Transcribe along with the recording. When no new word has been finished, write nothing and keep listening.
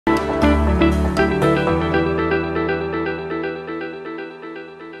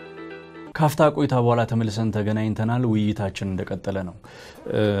ካፍታ ቆይታ በኋላ ተመልሰን ተገናኝተናል ውይይታችን እንደቀጠለ ነው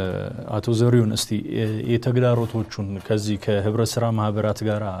አቶ ዘሪሁን እስቲ የተግዳሮቶቹን ከዚህ ከህብረት ስራ ማህበራት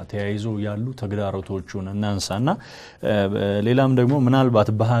ጋር ተያይዞ ያሉ ተግዳሮቶቹን እናንሳና ሌላም ደግሞ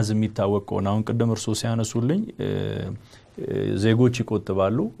ምናልባት በሃዝ የሚታወቀው አሁን ቀደም እርሶ ሲያነሱልኝ ዜጎች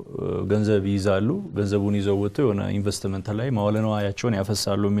ይቆጥባሉ ገንዘብ ይዛሉ ገንዘቡን ይዘው ወጥተው የሆነ ኢንቨስትመንት ላይ ማዋለናያቸውን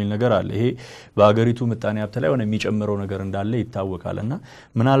ያፈሳሉ የሚል ነገር አለ ይሄ በአገሪቱ ምጣኔ ሀብት ላይ ሆነ የሚጨምረው ነገር እንዳለ ይታወቃልና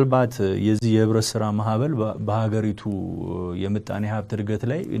ምናልባት የዚህ የህብረት ስራ ማህበር በአገሪቱ የምጣኔ ሀብት እድገት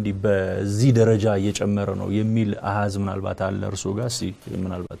ላይ እንዲ በዚህ ደረጃ እየጨመረ ነው የሚል አሃዝ ምናልባት አለ እርሶ ጋር ሲ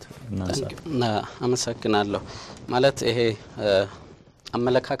ምናልባት እናንሳ አመሰግናለሁ ማለት ይሄ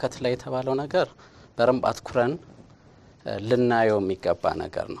አመለካከት ላይ የተባለው ነገር በረምብ አትኩረን ልናየው የሚገባ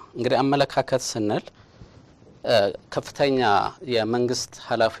ነገር ነው እንግዲህ አመለካከት ስንል ከፍተኛ የመንግስት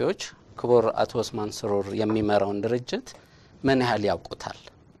ኃላፊዎች ክቡር አቶ ኡስማን ስሩር የሚመራው ድርጅት ምን ያህል ያውቁታል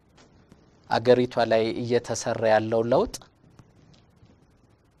አገሪቷ ላይ እየተሰራ ያለው ለውጥ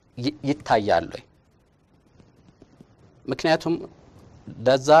ይታያል ምክንያቱም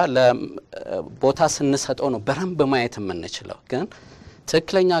ለዛ ለቦታ ስንሰጠው ነው በረምብ ማየት የምንችለው ግን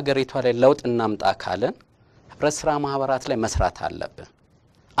ትክክለኛ አገሪቷ ላይ ለውጥ እናምጣ ካለን ህብረት ስራ ማህበራት ላይ መስራት አለብን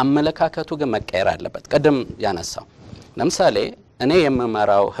አመለካከቱ ግን መቀየር አለበት ቀደም ያነሳው ለምሳሌ እኔ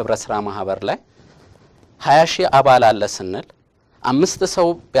የምመራው ህብረት ስራ ማህበር ላይ 20,000 አባል አለ ስንል 5 ሰው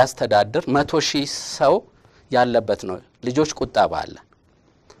ቢያስተዳድር 100,000 ሰው ያለበት ነው ልጆች ቁጣባ አለ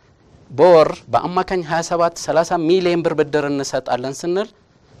በወር በአማካኝ 27-30 ሚሊዮን ብር ብድር እንሰጣለን ስንል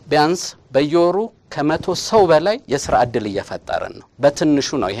ቢያንስ በየወሩ ከ100 ሰው በላይ የሥራ ዕድል እየፈጠረን ነው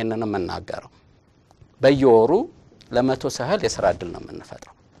በትንሹ ነው ይሄንን የምናገረው በየወሩ ለ100 ሰህል የሥራ ዕድል ነው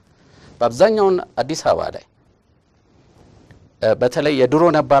የምንፈጥረው በአብዛኛው አዲስ አበባ ላይ በተለይ የድሮ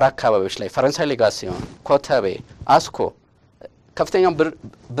ነባር አካባቢዎች ላይ ፈረንሳይ ሌጋሲዮን ኮተቤ አስኮ ከፍተኛው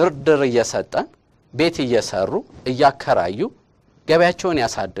ብድር እየሰጠን ቤት እየሰሩ እያከራዩ ገበያቸውን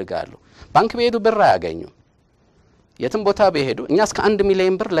ያሳድጋሉ ባንክ ቢሄዱ ብር ያገኙ የትም ቦታ ቢሄዱ እኛ እስከ 1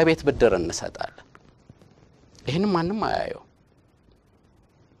 ሚሊዮን ብር ለቤት ብድር እንሰጣለን ይሄን ማንንም አያየው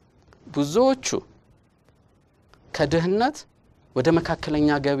ብዙዎቹ ከድህነት ወደ መካከለኛ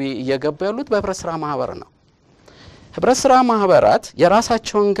ገቢ እየገቡ ያሉት በህብረት ስራ ማህበር ነው ህብረት ስራ ማህበራት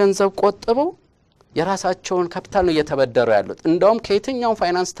የራሳቸውን ገንዘብ ቆጥበው የራሳቸውን ካፒታል ነው እየተበደሩ ያሉት እንደውም ከየትኛው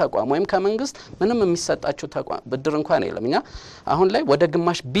ፋይናንስ ተቋም ወይም ከመንግስት ምንም የሚሰጣቸው ተቋም ብድር እንኳን የለምኛ አሁን ላይ ወደ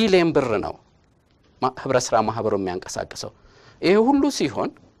ግማሽ ቢሊዮን ብር ነው ህብረት ስራ ማህበሩ የሚያንቀሳቅሰው ይሄ ሁሉ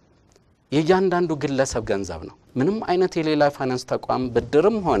ሲሆን የእያንዳንዱ ግለሰብ ገንዘብ ነው ምንም አይነት የሌላ ፋይናንስ ተቋም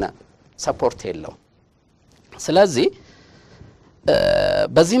ብድርም ሆነ ሰፖርት የለው ስለዚህ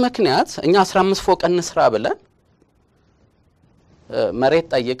በዚህ ምክንያት እኛ 15 ፎቅ እንስራ ብለን መሬት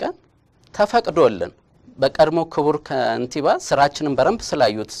ጠይቀን ተፈቅዶልን በቀድሞ ክቡር ከንቲባ ስራችንን በረምብ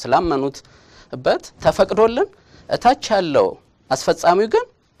ስላዩት ስላመኑትበት ተፈቅዶልን እታች ያለው አስፈጻሚው ግን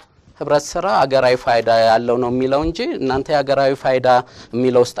ህብረት ስራ አገራዊ ፋይዳ ያለው ነው የሚለው እንጂ እናንተ ያገራዊ ፋይዳ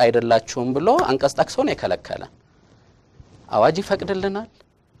የሚለው ውስጥ አይደላችሁም ብሎ አንቀጽ ጠቅሶ ነው የከለከለን አዋጅ ይፈቅድልናል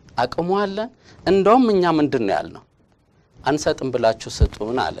አቅሙ አለ እንደውም እኛ ምንድነው ያልነው አንሰጥም ብላችሁ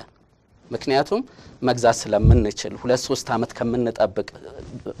ስጡን አለ ምክንያቱም መግዛት ስለምንችል 2-3 አመት ከመንጠብቅ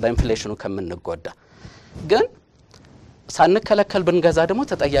በኢንፍሌሽኑ ከመንጎዳ ግን ሳንከለከል ብንገዛ ደግሞ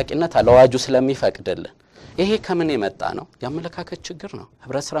ተጠያቂነት አለዋጁ ስለሚፈቅድልን ይሄ ከምን የመጣ ነው ያመለካከት ችግር ነው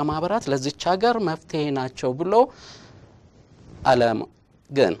ህብረት ስራ ማህበራት ለዚች ሀገር መፍትሄ ናቸው ብሎ አለም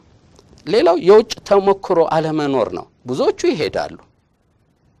ግን ሌላው የውጭ ተሞክሮ አለመኖር ነው ብዙዎቹ ይሄዳሉ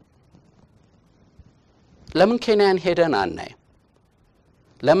ለምን ኬንያን ሄደን አናይ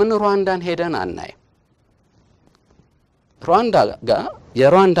ለምን ሩዋንዳን ሄደን አናይ ሩዋንዳ ጋር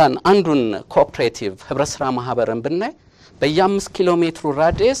የሩዋንዳን አንዱን ኮኦፐሬቲቭ ህብረት ስራ ማህበርን ብናይ በ5 ኪሎ ሜትር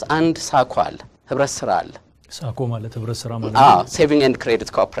ራዲየስ አንድ ሳኮ አለ ህብረት ስራ አለ ሳኮ ማለት ህብረት ስራ ማለት ሴቪንግ ኤንድ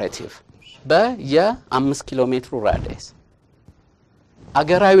ክሬዲት ኮኦፐሬቲቭ በየ5 ኪሎ ሜትር ራዲየስ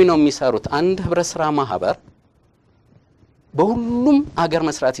አገራዊ ነው የሚሰሩት አንድ ህብረት ስራ ማህበር በሁሉም አገር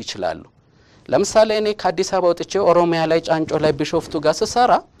መስራት ይችላሉ ለምሳሌ እኔ ከአዲስ አበባ ወጥቼ ኦሮሚያ ላይ ጫንጮ ላይ ቢሾፍቱ ጋር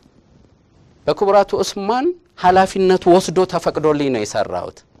ስሰራ በክቡራቱ ኡስማን ኃላፊነቱ ወስዶ ተፈቅዶልኝ ነው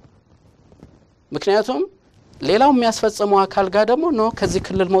የሰራሁት ምክንያቱም ሌላው የሚያስፈጽመው አካል ጋር ደግሞ ነው ከዚህ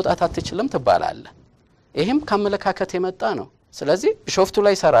ክልል መውጣት አትችልም ተባላለ ይሄም ከመለካከት የመጣ ነው ስለዚህ ቢሾፍቱ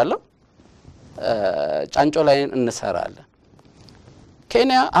ላይ ሰራለሁ ጫንጮ ላይ እንሰራለን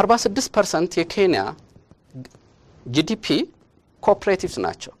ኬንያ 46% የኬንያ ጂዲፒ ኮኦፐሬቲቭስ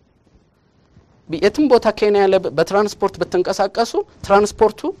ናቸው የትም ቦታ ኬንያ ላይ በትራንስፖርት በተንቀሳቀሱ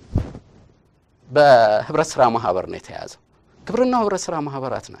ትራንስፖርቱ በህብረት ስራ ማህበር ነው የተያዘው ግብርናው ህብረት ስራ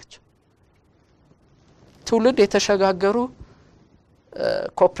ማህበራት ናቸው ትውልድ የተሸጋገሩ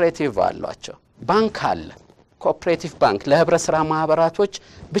ኮኦፕሬቲቭ አሏቸው ባንክ አለ ኮኦፕሬቲቭ ባንክ ለህብረት ስራ ማህበራቶች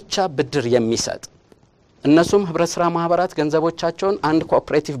ብቻ ብድር የሚሰጥ እነሱም ህብረት ስራ ማህበራት ገንዘቦቻቸውን አንድ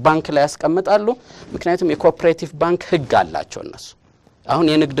ኮኦፕሬቲቭ ባንክ ላይ ያስቀምጣሉ ምክንያቱም የኮኦፕሬቲቭ ባንክ ህግ አላቸው እነሱ አሁን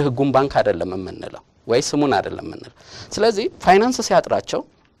የንግድ ህጉን ባንክ አይደለም የምንለው ወይ ስሙን አይደለም የምንለው ስለዚህ ፋይናንስ ሲያጥራቸው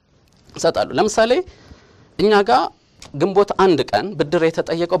ይሰጣሉ ለምሳሌ እኛ ጋር ግንቦት አንድ ቀን ብድር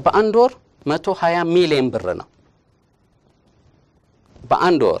የተጠየቀው በአንድ ወር 120 ሚሊዮን ብር ነው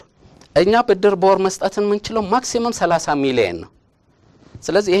በአንድ ወር እኛ ብድር በወር መስጠትን ምንችለው ማክሲመም 30 ሚሊዮን ነው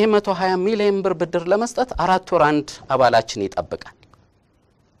ስለዚህ ይሄ 120 ሚሊዮን ብር ብድር ለመስጠት 4 ወር አንድ አባላችን ይጠብቃል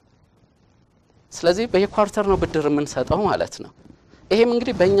ስለዚህ በየኳርተር ነው ብድር የምንሰጠው ማለት ነው ይሄም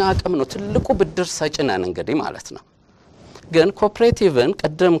እንግዲህ በእኛ አቅም ነው ትልቁ ብድር ሰጪ ነን እንግዲህ ማለት ነው ግን ኮኦፕሬቲቭን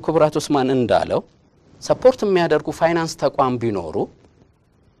ቀደም ኩብራት ኡስማን እንዳለው ሰፖርት የሚያደርጉ ፋይናንስ ተቋም ቢኖሩ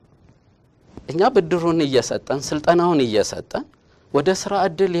እኛ ብድሩን እየሰጠን ስልጣናውን እየሰጠን ወደ ስራ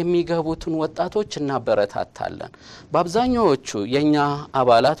እድል የሚገቡትን ወጣቶች እናበረታታለን በአብዛኛዎቹ የኛ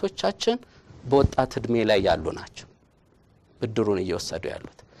አባላቶቻችን በወጣት እድሜ ላይ ያሉ ናቸው ብድሩን እየወሰዱ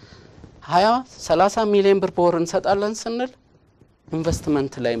ያሉት 20-30 ሚሊዮን ብር በወር እንሰጣለን ስንል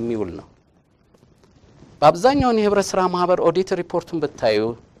ኢንቨስትመንት ላይ የሚውል ነው በአብዛኛው የህብረት ስራ ማህበር ኦዲት ሪፖርቱን ብታዩ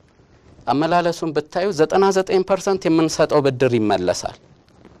አመላለሱን ብታዩ 99% የምንሰጠው ብድር ይመለሳል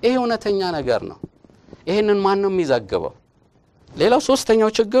ይሄ እውነተኛ ነገር ነው ይሄንን ማን ነው የሚዘግበው ሌላው ሶስተኛው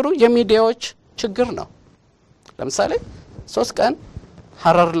ችግሩ የሚዲያዎች ችግር ነው ለምሳሌ 3 ቀን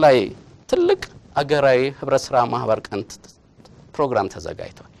ሐረር ላይ ትልቅ አገራዊ ህብረት ስራ ማህበር ቀን ፕሮግራም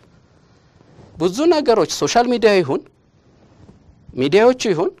ተዘጋጅቷል ብዙ ነገሮች ሶሻል ሚዲያ ይሁን ሚዲያዎች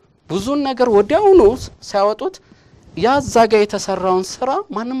ይሁን ብዙ ነገር ወዲያውኑ ሲያወጡት ያዛጋ የተሰራውን ስራ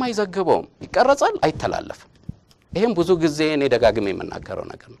ማንንም አይዘግበውም ይቀርጻል አይተላለፍም ይሄን ብዙ ጊዜ እኔ ደጋግሜ የምናገረው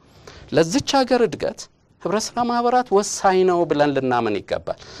ነገር ነው ለዚች ሀገር እድገት ህብረት ስራ ማህበራት ወሳኝ ነው ብለን ልናምን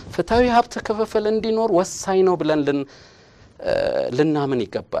ይገባል ፍትሃዊ ሀብት ክፍፍል እንዲኖር ወሳኝ ነው ብለን ልናምን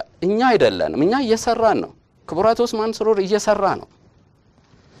ይገባል እኛ አይደለንም እኛ እየሰራን ነው ክቡራት ኡስማን ስሩር እየሰራ ነው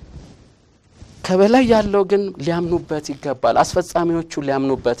ከበላይ ያለው ግን ሊያምኑበት ይገባል አስፈጻሚዎቹ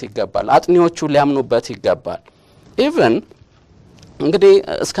ሊያምኑበት ይገባል አጥኒዎቹ ሊያምኑበት ይገባል ኢቭን እንግዲህ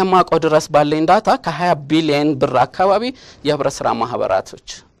እስከማቆ ድረስ ባለኝ ዳታ ከ20 ቢሊዮን ብር አካባቢ የህብረት ስራ ማህበራቶች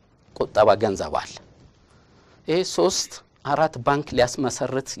ቁጠባ ገንዘብ አለ ይሄ 3-4 ባንክ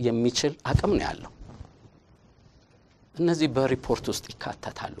ሊያስመሰርት የሚችል አቅም ነው ያለው እነዚህ በሪፖርት ውስጥ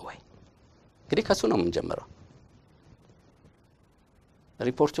ይካተታሉ ወይ እንግዲህ ከሱ ነው የምንጀምረው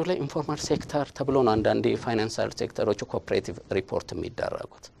ሪፖርቱ ላይ ኢንፎርማል ሴክተር ተብሎ ነው አንዳንዴ ፋይናንሻል ሴክተሮች ኮኦፕሬቲቭ ሪፖርት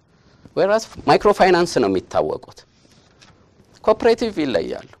የሚደረጉት ወይራስ ማይክሮ ፋይናንስ ነው የሚታወቁት ኮኦፕሬቲቭ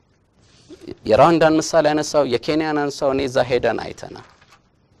ይለያሉ የራንዳን ምሳሌ ያነሳው የኬንያን አንሳው ነው እዛ ሄደን አይተናል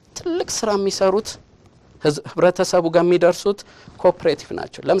ትልቅ ስራ የሚሰሩት ህብረተሰቡ ጋር የሚደርሱት ኮኦፕሬቲቭ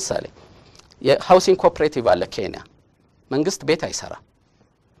ናቸው ለምሳሌ የሃውሲንግ ኮኦፕሬቲቭ አለ ኬንያ መንግስት ቤት አይሰራ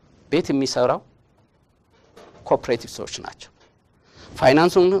ቤት የሚሰራው ኮኦፕሬቲቭ ሰዎች ናቸው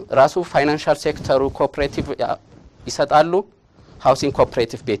ፋይናንሱን ራሱ ፋይናንሻል ሴክተሩ ኮኦፕሬቲቭ ይሰጣሉ ሃውሲንግ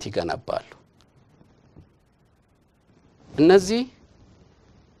ኮኦፕሬቲቭ ቤት ይገነባሉ እነዚህ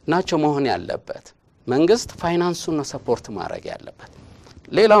ናቸው መሆን ያለበት መንግስት ፋይናንሱን ነው ሰፖርት ማድረግ ያለበት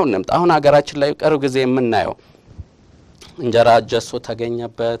ሌላው እንምጣ አሁን ሀገራችን ላይ ቀሩ ጊዜ የምናየው እንጀራ ጀሶ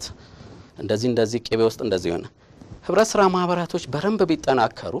ተገኘበት እንደዚህ ቅቤ ውስጥ እንደዚህ ሆነ ህብረት ስራ ማህበራቶች በረንብ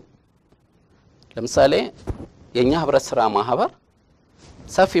ቢጠናከሩ ለምሳሌ የኛ ህብረት ስራ ማህበር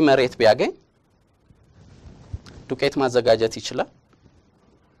ሰፊ መሬት ቢያገኝ ዱቄት ማዘጋጀት ይችላል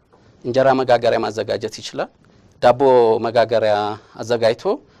እንጀራ መጋገሪያ ማዘጋጀት ይችላል ዳቦ መጋገሪያ አዘጋጅቶ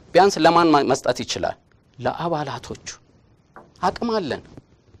ቢያንስ ለማን መስጠት ይችላል ለአባላቶቹ አቅም አለን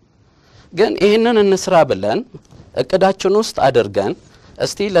ግን ይሄንን እንስራ ብለን እቅዳችን ውስጥ አድርገን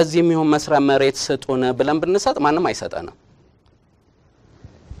እስቲ ለዚህ የሚሆን መስሪያ መሬት ስጡን ብለን ብንሰጥ ማንንም አይሰጠንም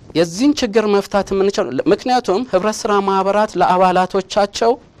የዚህን ችግር መፍታት የምንችለው ምክንያቱም ህብረት ስራ ማህበራት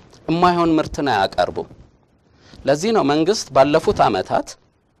ለአባላቶቻቸው የማይሆን ምርትና ያቀርቡ ለዚህ ነው መንግስት ባለፉት አመታት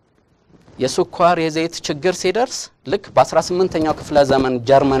የስኳር የዘይት ችግር ሲደርስ ልክ በ18ኛው ክፍለ ዘመን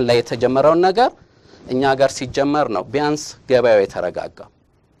ጀርመን ላይ የተጀመረው ነገር እኛ ጋር ሲጀመር ነው ቢያንስ ገበያው የተረጋጋው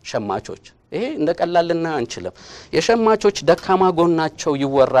ሸማቾች ይሄ እንደቀላልና አንችልም የሸማቾች ደካማ ጎናቸው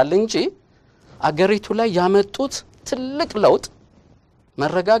ይወራል እንጂ አገሪቱ ላይ ያመጡት ትልቅ ለውጥ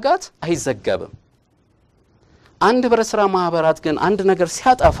መረጋጋት አይዘገብም አንድ ህብረት ስራ ማህበራት ግን አንድ ነገር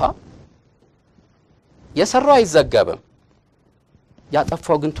ሲያጠፋ የሰራው አይዘገብም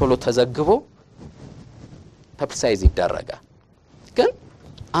ያጠፋው ግን ቶሎ ተዘግቦ ፐብሊሳይዝ ይደረጋል ግን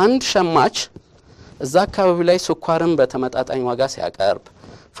አንድ ሸማች እዛ አካባቢ ላይ ስኳርን በተመጣጣኝ ዋጋ ሲያቀርብ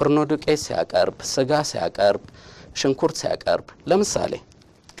ፍርኖ ዱቄት ሲያቀርብ ስጋ ሲያቀርብ ሽንኩርት ሲያቀርብ ለምሳሌ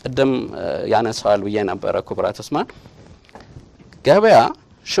ቀደም ያነሳዋል ብዬ ነበር ኩብራት ኡስማን ገበያ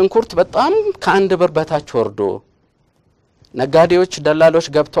ሽንኩርት በጣም ከአንድ ብር በታች ወርዶ ነጋዴዎች ደላሎች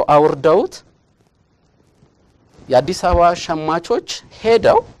ገብተው አውርደውት የአዲስ አበባ ሸማቾች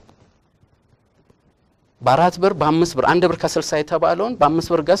ሄደው በ4 ብር በ5 ብር 1 ብር ከ60 የተባለውን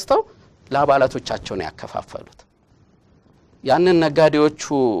በ5 ብር ገዝተው ለአባላቶቻቸው ነው ያከፋፈሉት ያንን ነጋዴዎቹ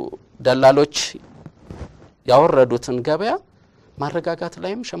ደላሎች ያወረዱትን ገበያ ማረጋጋት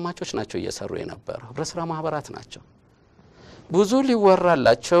ላይም ሸማቾች ናቸው እየሰሩ የነበረው ህብረት ስራ ማህበራት ናቸው ብዙ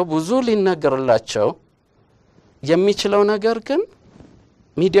ሊወራላቸው ብዙ ሊነገርላቸው የሚችለው ነገር ግን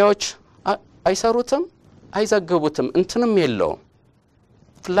ሚዲያዎች አይሰሩትም አይዘግቡትም እንትንም የለው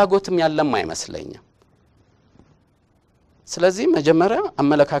ፍላጎትም ያለም አይመስለኝም ስለዚህ መጀመሪያ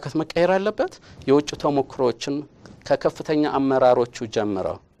አመለካከት መቀየር አለበት የውጭ ተሞክሮችን ከከፍተኛ አመራሮቹ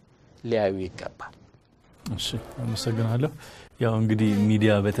ጀምረው ሊያዩ ይገባል እሺ አመሰግናለሁ ያው እንግዲህ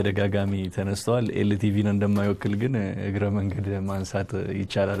ሚዲያ በተደጋጋሚ ተነስተዋል ኤልቲቪን እንደማይወክል ግን እግረ መንገድ ማንሳት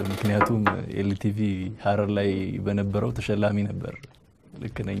ይቻላል ምክንያቱም ኤልቲቪ ሐረር ላይ በነበረው ተሸላሚ ነበር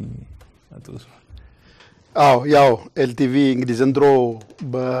ልክ ነኝ አቶ አው ያው ኤልቲቪ እንግዲህ ዘንድሮ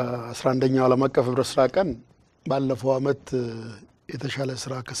በ11ኛው ዓለም አቀፍ ህብረት ስራ ቀን ባለፈው አመት የተሻለ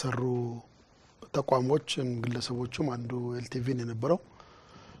ስራ ከሰሩ ተቋሞች ግለሰቦችም አንዱ ኤልቲቪን የነበረው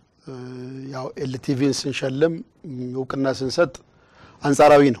ያው ኤልቲቪን ስንሸለም እውቅና ስንሰጥ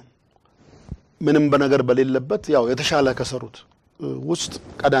አንጻራዊ ነው ምንም በነገር በሌለበት ያው የተሻለ ከሰሩት ውስጥ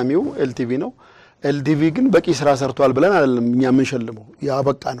ቀዳሚው ኤልቲቪ ነው ኤልቲቪ ግን በቂ ስራ ሰርቷል ብለን አይደለም እኛ ምን ሸልመው ያ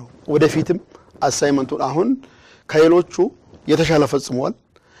በቃ ነው ወደፊትም አሳይመንቱን አሁን ከሌሎቹ የተሻለ ፈጽሟል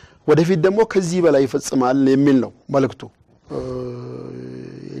ወደፊት ደግሞ ከዚህ በላይ ይፈጽማል የሚል ነው መልክቱ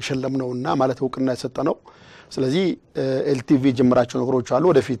የሸለምነውና ማለት እውቅና የሰጠነው ስለዚህ ኤልቲቪ ጀምራቸው ነገሮች አሉ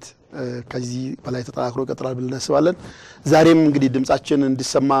ወደፊት ከዚህ በላይ ተጠናክሮ ይቀጥላል ብለን እናስባለን ዛሬም እንግዲህ ድምጻችን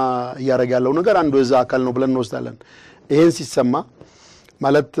እንዲሰማ ያያረጋ ያለው ነገር አንዱ የዛ አካል ነው ብለን እንወስዳለን ይሄን ሲሰማ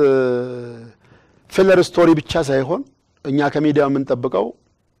ማለት ፊለር ስቶሪ ብቻ ሳይሆን እኛ ከሚዲያ ምን ተጠብቀው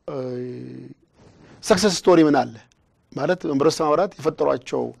ሰክሰስ ስቶሪ ምን አለ ማለት ህብረት ስራ ማህበራት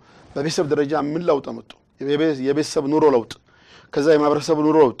የፈጠሯቸው በቤተሰብ ደረጃ ምን ለውጥ አመጡ የቤተሰብ ኑሮ ለውጥ ከዛ የማህበረሰብ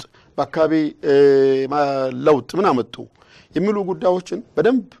ኑሮ ለውጥ በአካባቢ ለውጥ ምን አመጡ የሚሉ ጉዳዮችን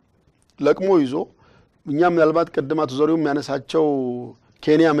በደንብ ለቅሞ ይዞ እኛ ምናልባት ቀደማቱ ዘሪው የሚያነሳቸው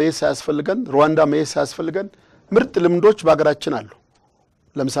ኬንያ መሄድ ሳያስፈልገን ሩዋንዳ መሄድ ሳያስፈልገን ምርጥ ልምዶች በአገራችን አሉ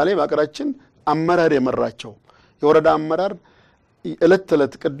ለምሳሌ በአገራችን አመራር የመራቸው የወረዳ አመራር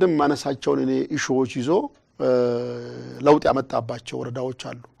እለት ቀደም ማነሳቸውን እኔ ኢሹዎች ይዞ ለውጥ ያመጣባቸው ወረዳዎች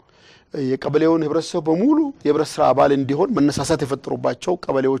አሉ የቀበሌውን ህብረተሰብ በሙሉ የህብረት ስራ አባል እንዲሆን መነሳሳት የፈጠሩባቸው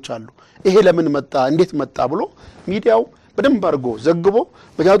ቀበሌዎች አሉ ይሄ ለምን መጣ እንዴት መጣ ብሎ ሚዲያው በደንብ አርጎ ዘግቦ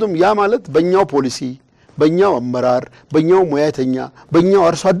ምክንያቱም ያ ማለት በእኛው ፖሊሲ በእኛው አመራር በእኛው ሙያተኛ በእኛው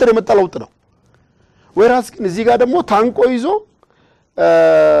አርሶ አደር የመጣ ለውጥ ነው ወይራስ ግን እዚህ ጋር ደግሞ ታንቆ ይዞ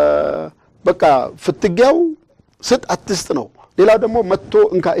በቃ ፍትጋው ስጥ አትስጥ ነው ሌላ ደግሞ መጥቶ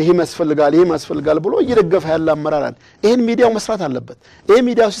እንካ ይሄ ማስፈልጋል ብሎ እየደገፈ ያለ አመራራል ይሄን ሚዲያው መስራት አለበት ይሄ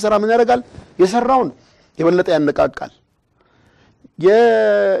ሚዲያው ሲሰራ ምን ያደርጋል የሰራውን የበለጠ ያነቃቃል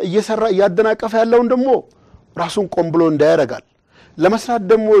እየሰራ ያደናቀፈ ያለውን ደግሞ ራሱን ቆም ብሎ እንዳያረጋል ለመስራት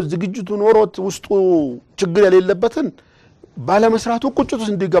ደግሞ ዝግጅቱ ኖሮት ውስጡ ችግር የሌለበትን ባለ መስራቱ ቁጭቱስ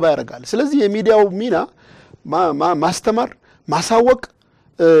እንዲገባ ያደርጋል ስለዚህ የሚዲያው ሚና ማስተማር ማሳወቅ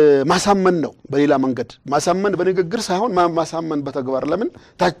ማሳመን ነው በሌላ መንገድ ማሳመን በንግግር ሳይሆን ማሳመን በተግባር ለምን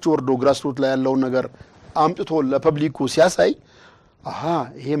ታች ወርዶ ግራስሩት ላይ ያለው ነገር አምጥቶ ለፐብሊኩ ሲያሳይ አሃ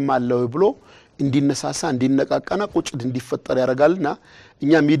ይሄም አለው ብሎ እንዲነሳሳ እንዲነቃቃና ቁጭት እንዲፈጠር ያደርጋልና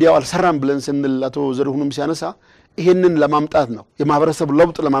እኛ ሚዲያው አልሰራም ብለን ስንል አቶ ዘሪሁንም ሲያነሳ ይሄንን ለማምጣት ነው የማህበረሰብ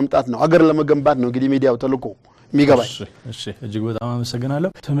ለውጥ ለማምጣት ነው አገር ለመገንባት ነው እንግዲህ ሚዲያው ተልቆ ሚገባይ እሺ እጅግ በጣም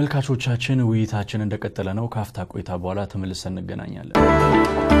አመሰግናለሁ ተመልካቾቻችን ውይይታችን እንደቀጠለ ነው ካፍታ ቆይታ በኋላ ተመልሰን እንገናኛለን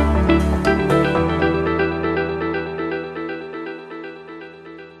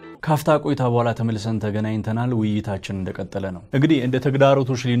ካፍታ ቆይታ በኋላ ተመልሰን ተገናኝተናል ውይይታችን እንደቀጠለ ነው እንግዲህ እንደ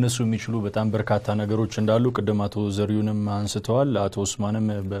ተግዳሮቶች ሊነሱ የሚችሉ በጣም በርካታ ነገሮች እንዳሉ ቀደም አቶ ዘሪሁንም አንስተዋል አቶ ኡስማንም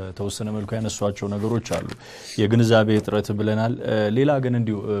በተወሰነ መልኩ ያነሷቸው ነገሮች አሉ የግንዛቤ እጥረት ብለናል ሌላ ግን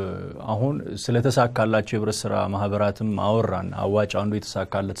እንዲሁ አሁን ስለተሳካላቸው የህብረት ስራ ማህበራትም አወራን አዋጭ አንዱ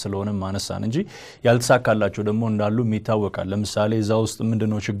የተሳካለት ስለሆነ ማነሳን እንጂ ያልተሳካላቸው ደግሞ እንዳሉ የሚታወቃል ለምሳሌ እዛ ውስጥ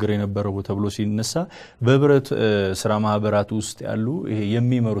ምንድነው ችግር የነበረው ተብሎ ሲነሳ በህብረት ስራ ማህበራት ውስጥ ያሉ ይሄ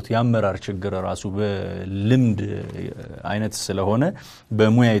የሚመሩት ያመራር ችግር ራሱ በልምድ አይነት ስለሆነ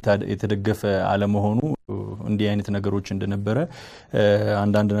በሙያ የተደገፈ አለመሆኑ እንዲህ አይነት ነገሮች እንደነበረ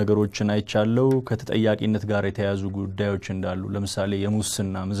አንዳንድ ነገሮችን አይቻለው ከተጠያቂነት ጋር የተያዙ ጉዳዮች እንዳሉ ለምሳሌ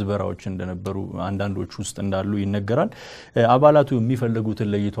የሙስና ምዝበራዎች እንደነበሩ አንዳንዶች ውስጥ እንዳሉ ይነገራል አባላቱ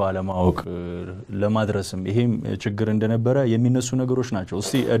የሚፈልጉትን ለይቶ አለማወቅ ለማድረስም ይሄም ችግር እንደነበረ የሚነሱ ነገሮች ናቸው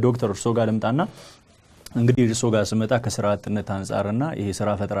እስቲ ዶክተር እርሶ ጋር ልምጣና እንግዲህ እርሶ ጋር ስመጣ ከስራ አጥነት አንፃርና ይሄ ስራ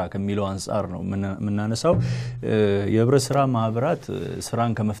ፈጠራ ከሚለው አንፃር ነው ምናነሳው የህብረት ስራ ማህበራት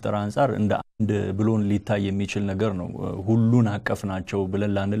ስራን ከመፍጠር አንፃር እንደ አንድ ብሎን ሊታይ የሚችል ነገር ነው ሁሉን አቀፍ ናቸው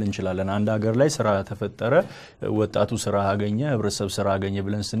ብለን ላንል እንችላለን አንድ ሀገር ላይ ስራ ተፈጠረ ወጣቱ ስራ አገኘ ህብረተሰብ ስራ አገኘ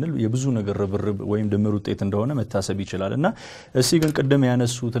ብለን ስንል የብዙ ነገር ርብርብ ወይም ድምር ውጤት እንደሆነ መታሰብ ይችላልና እስቲ ግን ቀደም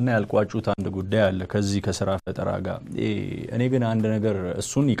ያነሱትና ያልቋጩት አንድ ጉዳይ አለ ከዚህ ከስራ ፈጠራ ጋር እኔ ግን አንድ ነገር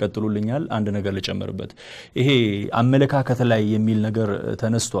እሱን ይቀጥሉልኛል አንድ ነገር ልጨምርበት ይሄ አመለካከት ላይ የሚል ነገር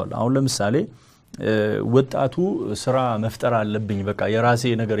ተነስቷል አሁን ለምሳሌ ወጣቱ ስራ መፍጠር አለብኝ በቃ የራሴ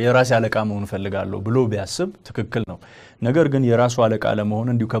አለቃ መሆን ፈልጋለሁ ብሎ ቢያስብ ትክክል ነው ነገር ግን የራሱ አለቃ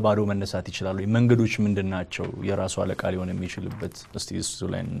ለመሆን እንዲሁ ከባዶ መነሳት ይችላል መንገዶች ምንድናቸው የራሱ አለቃ ሊሆን የሚችልበት እስቲ እሱ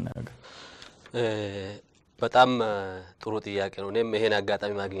ላይ እንነጋገር በጣም ጥሩ ጥያቄ ነው እኔም ይሄን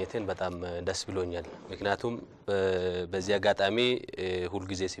አጋጣሚ ማግኘቴን በጣም ደስ ብሎኛል ምክንያቱም በዚህ አጋጣሚ ሁሉ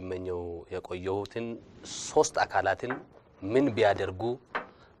ጊዜ ሲመኘው የቆየሁትን ሶስት አካላትን ምን ቢያደርጉ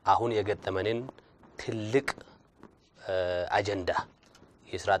አሁን የገጠመንን ትልቅ አጀንዳ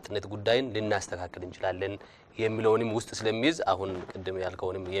የስራ አጥነት ጉዳይን ልናስተካክል እንችላለን የሚለውንም ውስጥ ስለሚይዝ አሁን ቅድም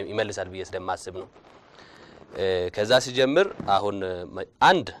ያልከውንም ይመልሳል ብዬ ስለማስብ ነው ከዛ ሲጀምር አሁን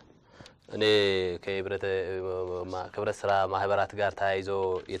አንድ እኔ ከህብረት ስራ ማህበራት ጋር ታይዞ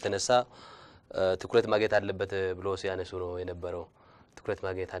የተነሳ ትኩረት ማግኘት አለበት ብሎ ሲያነሱ ነው የነበረው ትኩረት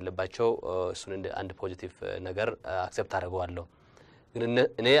ማግኘት አለባቸው እሱን እንደ አንድ ፖዚቲቭ ነገር አክሰፕት አድርገዋለሁ ግን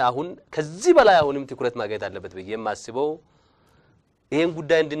እኔ አሁን ከዚህ በላይ አሁንም ትኩረት ማግኘት አለበት ብዬ የማስበው ይሄን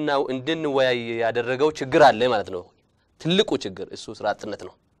ጉዳይ እንድንወያይ ያደረገው ችግር አለ ማለት ነው ትልቁ ችግር እሱ ስራ አጥነት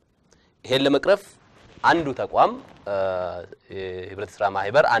ነው ይሄን ለመቅረፍ አንዱ ተቋም የህብረት ስራ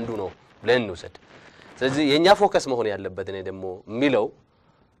ማህበር አንዱ ነው ብለን እንውሰድ ስለዚህ የኛ ፎከስ መሆን ያለበት እኔ ደግሞ ሚለው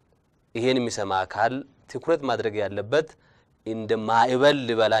ይሄን የሚሰማ አካል ትኩረት ማድረግ ያለበት እንደ ማዕበል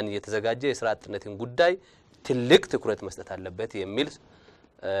ሊበላን የተዘጋጀ የስራ አጥነትን ጉዳይ ትልቅ ትኩረት መስጠት አለበት የሚል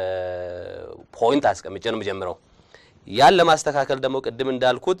ፖይንት አስቀምጬ ነው የምጀምረው ያን ለማስተካከል ደግሞ ቅድም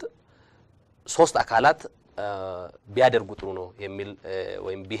እንዳልኩት ሶስት አካላት ቢያደርጉ ጥሩ ነው የሚል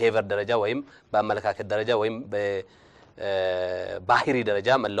ወይም ቢሄቨር ደረጃ ወይም በአመለካከት ደረጃ ወይም በባህሪ ደረጃ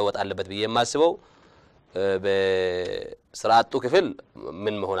መለወጥ አለበት ብዬ የማስበው በስራአቱ ክፍል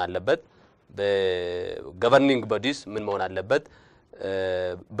ምን መሆን አለበት በገቨርኒንግ ቦዲስ ምን መሆን አለበት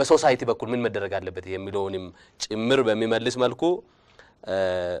በሶሳይቲ በኩል ምን መደረግ አለበት የሚለውንም ጭምር በሚመልስ መልኩ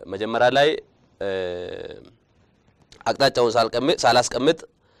መጀመሪያ ላይ አቅጣጫውን ሳላስቀምጥ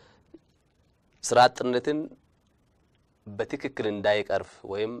ስራ አጥነትን በትክክል እንዳይቀርፍ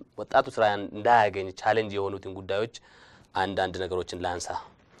ወይም ወጣቱ ስራ እንዳያገኝ ቻሌንጅ የሆኑትን ጉዳዮች አንድ ነገሮችን ላንሳ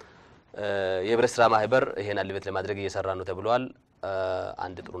የህብረት ስራ ማህበር ይሄን አልበት ለማድረግ እየሰራ ነው ተብሏል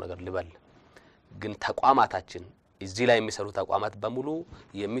አንድ ጥሩ ነገር ልበል ግን ተቋማታችን እዚህ ላይ የሚሰሩ ተቋማት በሙሉ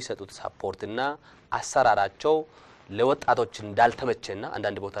የሚሰጡት ሰፖርትና አሰራራቸው ለወጣቶች እንዳልተመቸና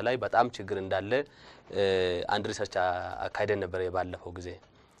አንዳንድ ቦታ ላይ በጣም ችግር እንዳለ አንድ ሪሰርች አካይደን ነበር የባለፈው ጊዜ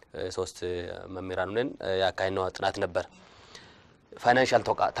ሶስት መምህራኑን ያካይነው ጥናት ነበር ፋይናንሻል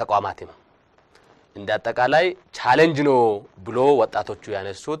ተቋማትም እንዳጠቃላይ ቻሌንጅ ነው ብሎ ወጣቶቹ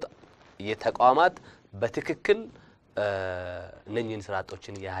ያነሱት የተቋማት በትክክል እነኚህን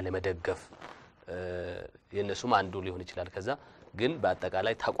ስራጦችን ያለ መደገፍ የነሱም አንዱ ሊሆን ይችላል ከዛ ግን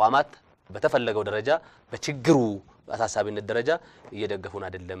በአጠቃላይ ተቋማት በተፈለገው ደረጃ በችግሩ አሳሳቢነት ደረጃ እየደገፉን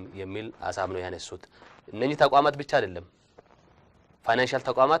አይደለም የሚል ሐሳብ ነው ያነሱት እነኚህ ተቋማት ብቻ አይደለም ፋይናንሻል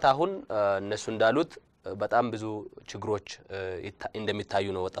ተቋማት አሁን እነሱ እንዳሉት በጣም ብዙ ችግሮች እንደሚታዩ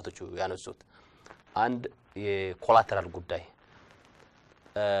ነው ወጣቶቹ ያነሱት አንድ የኮላተራል ጉዳይ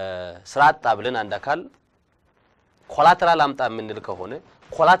ስራጣ ብለን አንድ አካል ኮላተራል አምጣ ምንል ከሆነ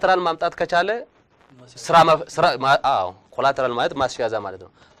ኮላተራል ማምጣት ከቻለ ስራ ኮላተራል ማለት ማስያዛ ማለት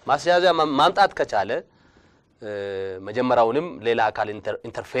ነው ማስያዛ ማምጣት ከቻለ መጀመሪያውንም ሌላ አካል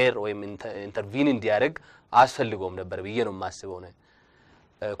ኢንተርፌር ወይም ኢንተርቪን እንዲያደርግ አስፈልጎም ነበር ብዬ ነው ማስበው ነው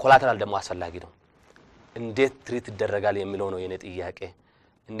ኮላተራል ደግሞ አስፈላጊ ነው እንዴት ትሪት ይደረጋል የሚለው ነው የኔ ጥያቄ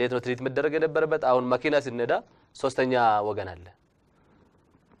እንዴት ነው ትሪት መደረግ የነበረበት አሁን መኪና ሲነዳ ሶስተኛ ወገን አለ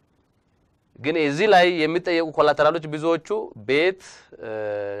ግን እዚህ ላይ የሚጠየቁ ኮላተራሎች ብዙዎቹ ቤት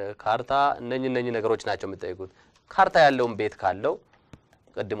ካርታ እነኚህ ነገሮች ናቸው የሚጠየቁት ካርታ ያለውን ቤት ካለው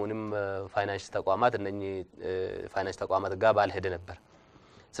ቀድሞንም ፋይናንስ ተቋማት እነኚህ ፋይናንስ ተቋማት ጋር ባልሄደ ነበር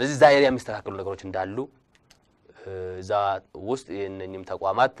ስለዚህ ዛሬ የሚስተካከሉ ነገሮች እንዳሉ እዛ ውስጥ የነኚህም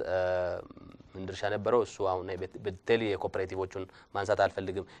ተቋማት ምን ድርሻ ነበረው እሱ አሁን በቴሊ የኮኦፐሬቲቮቹን ማንሳት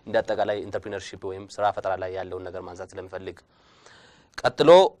አልፈልግም እንዳጠቃላይ ኢንተርፕሪነርሺፕ ወይም ስራ ፈጠራ ላይ ያለውን ነገር ማንሳት ስለምፈልግ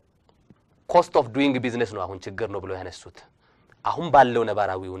ቀጥሎ ኮስት ኦፍ ዱይንግ ቢዝነስ ነው አሁን ችግር ነው ብሎ ያነሱት አሁን ባለው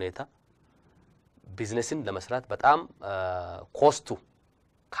ነባራዊ ሁኔታ ቢዝነስን ለመስራት በጣም ኮስቱ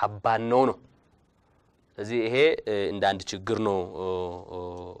ከባድ ነው ስለዚህ ይሄ እንደ አንድ ችግር ነው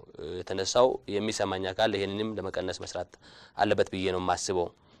የተነሳው የሚሰማኝ አካል ይሄንንም ለመቀነስ መስራት አለበት ብዬ ነው ማስበው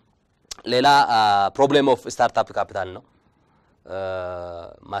ሌላ ፕሮብሌም ኦፍ ስታርታፕ ካፒታል ነው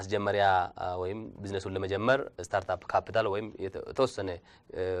ማስጀመሪያ ወይም ቢዝነሱን ለመጀመር ስታርታፕ ካፒታል ወይም የተወሰነ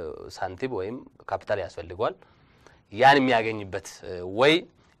ሳንቲም ወይም ካፒታል ያስፈልጋል ያን የሚያገኝበት ወይ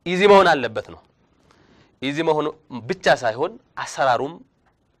ኢዚ መሆን አለበት ነው ኢዚ መሆን ብቻ ሳይሆን አሰራሩም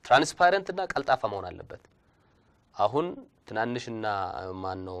ትራንስፓረንት እና ቀልጣፋ መሆን አለበት አሁን ትናንሽና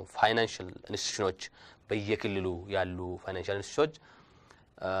ማን ነው ፋይናንሻል ኢንስቲትዩሽኖች በየክልሉ ያሉ ፋይናንሻል ኢንስቲትዩሽኖች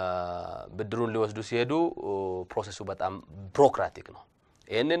ብድሩን ሊወስዱ ሲሄዱ ፕሮሰሱ በጣም ቢሮክራቲክ ነው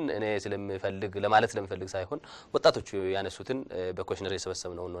ይሄንን እኔ ስለምፈልግ ለማለት ስለምፈልግ ሳይሆን ወጣቶቹ ያነሱትን በኮሽነሪ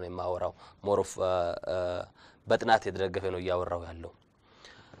ሰበሰብ ነው የማወራው ሞር ኦፍ በጥናት የተደገፈ ነው ያወራው ያለው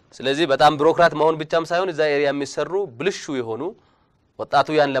ስለዚህ በጣም ቢሮክራት መሆን ብቻም ሳይሆን እዛ ኤሪያ የሚሰሩ ብልሹ የሆኑ ወጣቱ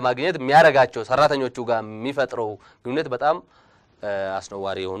ያን ለማግኘት የሚያረጋቸው ሰራተኞቹ ጋር የሚፈጥረው ግንኙነት በጣም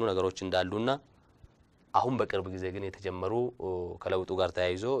አስነዋሪ የሆኑ ነገሮች እንዳሉና አሁን በቅርብ ጊዜ ግን የተጀመሩ ከለውጡ ጋር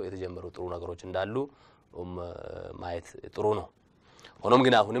ተያይዞ የተጀመሩ ጥሩ ነገሮች እንዳሉ ማየት ጥሩ ነው ሆኖም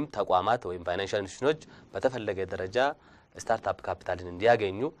ግን አሁንም ተቋማት ወይም ፋይናንሻል ኢንስቲትዩሽኖች በተፈለገ ደረጃ ስታርታፕ ካፒታልን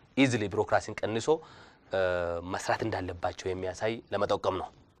እንዲያገኙ ኢዚሊ ቢሮክራሲን ቀንሶ መስራት እንዳለባቸው የሚያሳይ ለመጠቆም ነው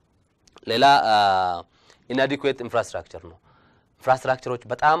ሌላ ኢናዲኩዌት ኢንፍራስትራክቸር ነው ኢንፍራስትራክቸሮች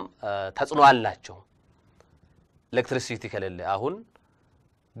በጣም ተጽዕኖ አላቸው ኤሌክትሪሲቲ ከሌለ አሁን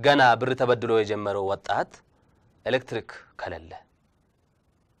ገና ብር ተበድሎ የጀመረው ወጣት ኤሌክትሪክ ከሌለ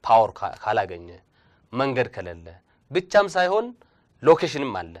ፓወር ካላገኘ መንገድ ከሌለ ብቻም ሳይሆን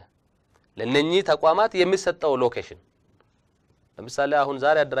ሎኬሽንም አለ ለነኚህ ተቋማት የሚሰጠው ሎኬሽን ለምሳሌ አሁን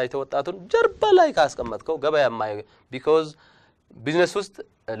ዛሬ አደራጅተው ወጣቱን ጀርባ ላይ ካስቀመጥከው ገበያ ማይ ቢኮዝ ቢዝነስ ውስጥ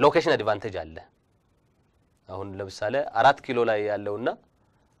ሎኬሽን አድቫንቴጅ አለ አሁን ለምሳሌ 4 ኪሎ ላይ ያለውና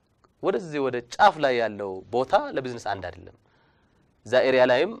ወደዚህ ወደ ጫፍ ላይ ያለው ቦታ ለቢዝነስ አንድ አይደለም ዛ ኤሪያ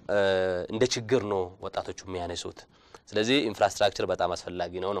ላይም እንደ ችግር ነው ወጣቶቹ የሚያነሱት ስለዚህ ኢንፍራስትራክቸር በጣም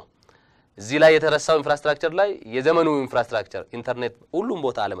አስፈላጊ ነው እዚህ ላይ የተረሳው ኢንፍራስትራክቸር ላይ የዘመኑ ኢንፍራስትራክቸር ኢንተርኔት ሁሉም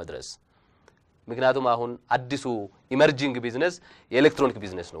ቦታ አለ መድረስ ምክንያቱም አሁን አዲሱ ኢመርጂንግ ቢዝነስ የኤሌክትሮኒክ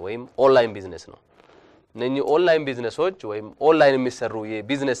ቢዝነስ ነው ወይም ኦንላይን ቢዝነስ ነው እነኚህ ኦንላይን ቢዝነሶች ወይም ኦንላይን የሚሰሩ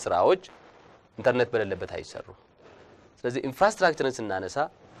የቢዝነስ ስራዎች ኢንተርኔት በሌለበት አይሰሩ ስለዚህ ኢንፍራስትራክቸርን ስናነሳ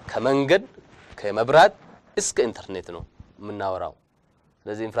ከመንገድ ከመብራት እስከ ኢንተርኔት ነው ምናወራው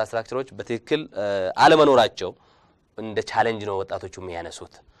ስለዚህ ኢንፍራስትራክቸሮች በትክክል አለመኖራቸው እንደ ቻሌንጅ ነው ወጣቶቹ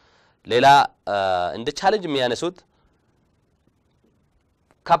የሚያነሱት ሌላ እንደ ቻሌንጅ የሚያነሱት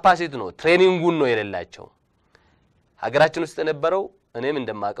ካፓሲቲ ነው ትሬኒንጉን ነው የሌላቸው ሀገራችን ውስጥ የነበረው እኔም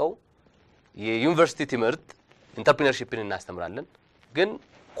እንደማቀው የዩኒቨርሲቲ ትምህርት ኢንተርፕሪነርሺፕን እናስተምራለን ግን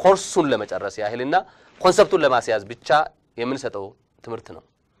ኮርሱን ለመጨረስ ያህልና ኮንሰፕቱን ለማስያዝ ብቻ የምንሰጠው ትምህርት ነው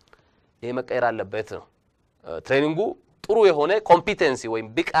ይሄ መቀየር አለበት ነው ትሬኒንጉ ጥሩ የሆነ ኮምፒተንሲ ወይም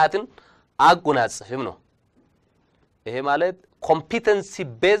ብቃትን አጎናጽፍም ነው ይሄ ማለት ኮምፒተንሲ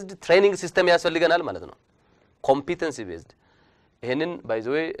ቤዝድ ትሬኒንግ ሲስተም ያስፈልገናል ማለት ነው ኮምፒተንሲ ቤዝድ ይሄንን ባይ ዘ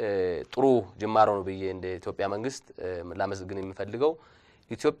ዌይ ጥሩ ጅማሮ ነው በየ እንደ ኢትዮጵያ መንግስት ላመስግን የሚፈልገው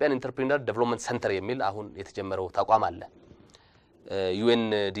ኢትዮጵያን ኢንተርፕሪነር ዴቨሎፕመንት ሴንተር የሚል አሁን የተጀመረው ተቋም አለ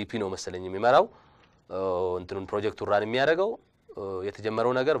UNDP ነው መሰለኝ የሚመራው እንትኑን ፕሮጀክቱ ራን የሚያደርገው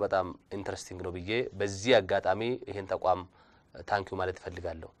የተጀመረው ነገር በጣም ኢንተረስቲንግ ነው በየ በዚህ አጋጣሚ ይሄን ተቋም ታንኪዩ ማለት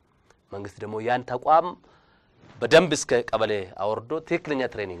ፈልጋለሁ መንግስት ደግሞ ያን ተቋም በደንብ እስከ ቀበሌ አወርዶ ቴክኒካኛ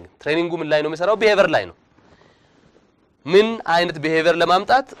ትሬኒንጉ ምን ላይ ነው የሚሰራው ቢሄቪየር ላይ ነው ምን አይነት ቢሄቪየር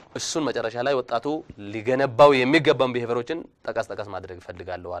ለማምጣት እሱን መጨረሻ ላይ ወጣቱ ሊገነባው የሚገባም ቢሄቪየሮችን ጠቃስ ማድረግ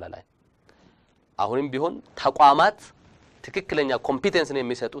ፈልጋለሁ አላ ላይ አሁንም ቢሆን ተቋማት ትክክለኛ ኮምፒተንስን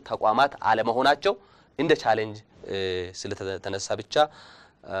የሚሰጡ ተቋማት አለ መሆናቸው እንደ ቻሌንጅ ስለተነሳ ብቻ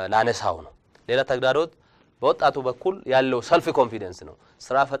ላነሳው ነው ሌላ ተግዳሮት በወጣቱ በኩል ያለው ሰልፍ ኮንፊደንስ ነው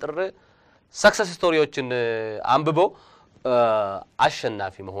ስራ ፈጥረ ሰክሰስ ስቶሪዎችን አንብቦ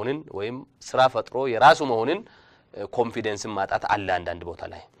አሸናፊ መሆንን ወይም ስራ ፈጥሮ የራሱ መሆንን ኮንፊደንስ ማጣት አለ አንድ ቦታ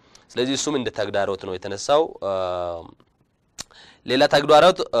ላይ ስለዚህ እሱም እንደ ተግዳሮት ነው የተነሳው ሌላ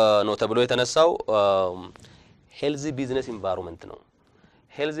ተግዳሮት ነው ተብሎ የተነሳው ሄልዚ ቢዝነስ ኢንቫይሮንመንት ነው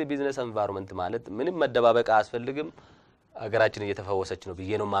ሄልዚ ቢዝነስ ኢንቫይሮንመንት ማለት ምንም መደባበቅ አያስፈልግም አገራችን እየተፈወሰች ነው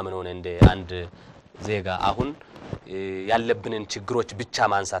ብዬ ነው ማመነው እንደ አንድ ዜጋ አሁን ያለብንን ችግሮች ብቻ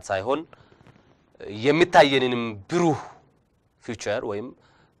ማንሳት ሳይሆን የሚታየንንም ብሩህ ፊውቸር ወይም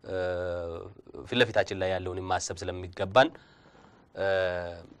ፍለፊታችን ላይ ያለውን ማሰብ ስለሚገባን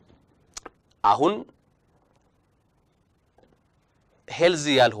አሁን ሄልዚ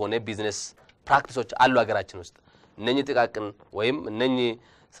ያልሆነ ቢዝነስ ፕራክቲሶች አሉ ሀገራችን ውስጥ እነኚህ ጥቃቅን ወይም እነኚህ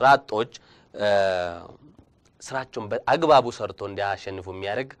ስራጦች ስራቸውን በአግባቡ ሰርቶ እንዲያሸንፉ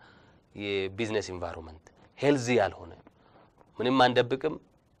የሚያደርግ የቢዝነስ ኢንቫይሮንመንት ሄልዚ ያልሆነ ምንም አንደብቅም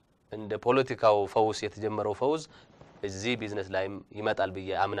እንደ ፖለቲካው ፈውስ የተጀመረው ፈውስ እዚህ ቢዝነስ ላይም ይመጣል ብዬ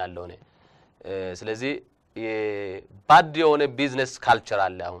አምናለሁ ነው ስለዚህ የባድ የሆነ ቢዝነስ ካልቸር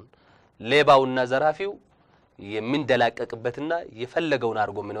አለ አሁን ሌባውና ዘራፊው የሚንደላቀቅበትና የፈለገውን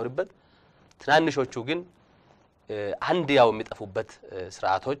አርጎ የሚኖርበት ትናንሾቹ ግን አንድ ያው የሚጠፉበት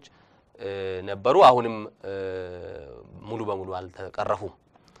ስርዓቶች ነበሩ አሁንም ሙሉ በሙሉ አልተቀረፉም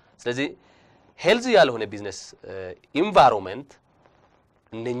ስለዚህ ሄልዚ ያልሆነ ቢዝነስ ኢንቫይሮንመንት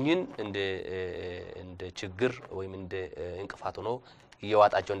እነኚህን እንደ ችግር ወይም እንደ እንቅፋት ሆኖ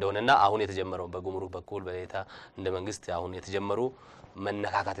ይዋጣቸው እንደሆነና አሁን የተጀመረው በጉምሩክ በኩል በሌታ እንደ መንግስት አሁን የተጀመሩ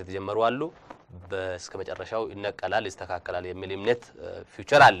መነካካት የተጀመሩ አሉ በስከ መጨረሻው ይነቀላል ይስተካከላል የሚል እምነት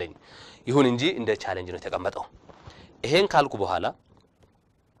ፊውቸር አለኝ ይሁን እንጂ እንደ ቻሌንጅ ነው የተቀመጠው ይሄን ካልኩ በኋላ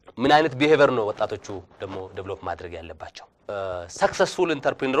ምን አይነት ቢሄቪየር ነው ወጣቶቹ ደግሞ ዴቨሎፕ ማድረግ ያለባቸው ሰክሰስፉል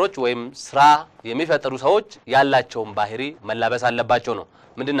ኢንተርፕሪነሮች ወይም ስራ የሚፈጠሩ ሰዎች ያላቸው ባህሪ መላበስ አለባቸው ነው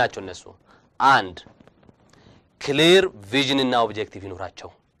ምንድናቸው እነሱ አንድ ክሊር ቪዥን እና ኦብጀክቲቭ ይኖራቸው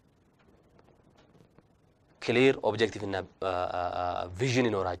ክሊር ኦብጀክቲቭ እና ቪዥን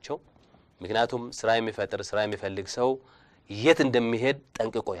ይኖራቸው ምክንያቱም ስራ የሚፈጥር ስራ የሚፈልግ ሰው የት እንደሚሄድ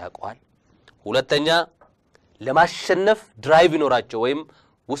ጠንቅቆ ያውቃል ሁለተኛ ለማሸነፍ ድራይቭ ይኖራቸው ወይም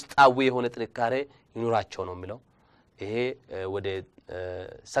ውስጣዊ የሆነ ጥንካሬ ይኖራቸው ነው የሚለው ይሄ ወደ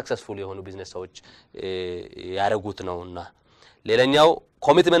ሰክሰስፉል የሆኑ ቢዝነስ ሰዎች ያረጉት ነውና ሌላኛው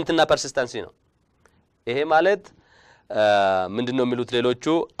ኮሚትመንት እና ፐርሲስተንሲ ነው ይሄ ማለት ምንድነው የሚሉት ሌሎቹ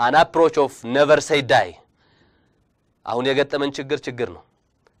an approach of never say die አሁን የገጠመን ችግር ነው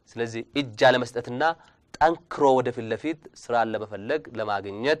ስለዚህ እጅ አለመስጠትና ጠንክሮ ወደ ፍለፊት ስራ ለመፈለግ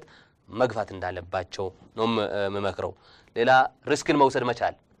ለማግኘት መግፋት እንዳለባቸው ነው መመክረው ሌላ ሪስክን መውሰድ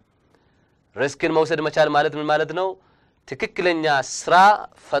መቻል ማለት ምን ማለት ነው ትክክለኛ ስራ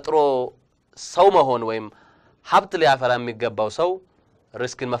ፈጥሮ ሰው መሆን ወይም ሀብት ሊያፈራ የሚገባው ሰው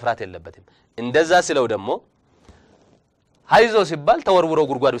ሪስክን መፍራት የለበትም እንደዛ ሲለው ደግሞ ሃይዞ ሲባል ተወርውሮ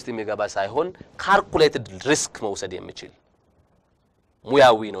ጉርጓድ ውስጥ የሚገባ ሳይሆን ካልኩሌትድ ሪስክ መውሰድ የሚችል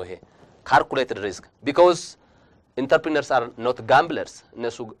ሙያዊ ነው ይሄ ካልኩሌትድ ሪስክ because entrepreneurs are not gamblers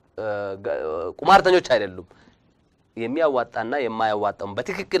እነሱ ቁማርተኞች አይደሉም የሚያዋጣና የማያዋጣውን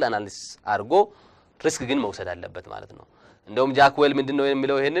በትክክል አናሊሲስ አድርጎ ሪስክ ግን መውሰድ አለበት ማለት ነው እንደውም ጃክዌል ምንድነው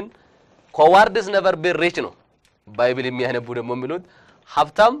የሚለው ይሄንን cowards never be rich ነው ባይብል የሚያነቡ ደግሞ የሚሉት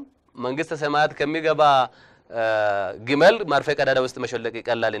ሀብታም መንግስተ ሰማያት ከሚገባ ግመል ማርፈ ቀዳዳ ውስጥ መሸለቅ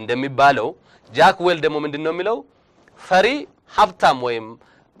ይቀላል እንደሚባለው ጃክዌል ደግሞ ምንድነው የሚለው ፈሪ ሀብታም ወይም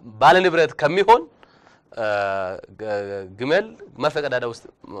ባለንብረት ከሚሆን ግመል ማርፈ ቀዳዳ ውስጥ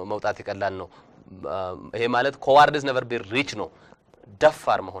መውጣት ይቀላል ነው ይሄ ማለት cowards never be rich ነው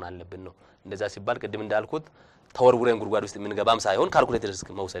ደፋር መሆን አለብን ነው እንደዛ ሲባል ቅድም እንዳልኩት ተወርውረን ጉርጓድ ውስጥ የምንገባም ሳይሆን ካልኩሌትድ ሪስክ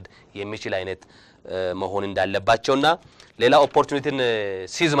መውሰድ የሚችል አይነት መሆን እንዳለባቸውና ሌላ ኦፖርቹኒቲን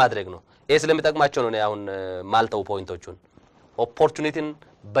ሲዝ ማድረግ ነው ይሄ ስለሚጠቅማቸው ነው አሁን ማልተው ፖይንቶቹን ኦፖርቹኒቲን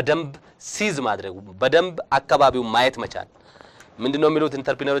በደንብ ሲዝ ማድረግ በደንብ አካባቢው ማየት መቻል ምንድነው የሚሉት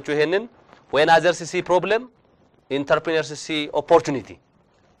ኢንተርፕሪነሮቹ ይሄንን when others see problem entrepreneurs see opportunity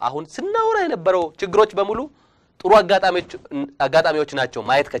አሁን ስናወራ የነበረው ችግሮች በሙሉ ጥሩ አጋጣሚዎች ናቸው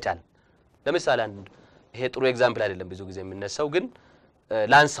ማየት ከቻል ለምሳሌ አንድ ይሄ ጥሩ ኤግዛምፕል አይደለም ብዙ ጊዜ የምንነሳው ግን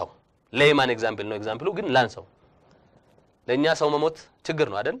ላንሳው ሌማን ኤግዛምፕል ነው ኤግዛምፕሉ ግን ላንሳው ለኛ ሰው መሞት ችግር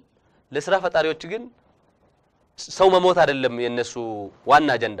ነው አይደል ለስራ ፈጣሪዎች ግን ሰው መሞት አይደለም የነሱ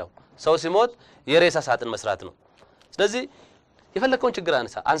ዋና አጀንዳው ሰው ሲሞት የሬሳ ሳጥን መስራት ነው ስለዚህ የፈለከውን ችግር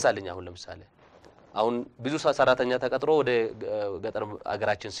አንሳልኝ አሁን ለምሳሌ አሁን ብዙ ሰራተኛ ተቀጥሮ ወደ ገጠር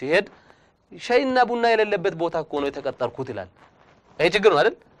አገራችን ሲሄድ ሻይና ቡና የሌለበት ቦታ እኮ ነው የተቀጠርኩት ይላል ይሄ ችግር ነው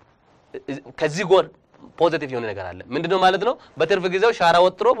አይደል ከዚህ ጎን ፖዚቲቭ የሆነ ነገር አለ ምንድነው ማለት ነው በትርፍ ጊዜው ሻራ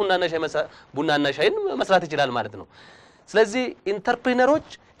ወጥሮ ቡናና ሻይን መስራት ይችላል ማለት ነው ስለዚህ ኢንተርፕሪነሮች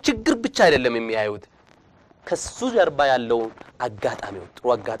ችግር ብቻ አይደለም የሚያዩት ከሱ ጀርባ ያለው አጋጣሚዎች ጥሩ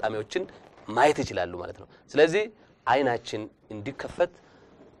አጋጣሚዎችን ማየት ይችላሉ ማለት ነው ስለዚህ አይናችን እንዲከፈት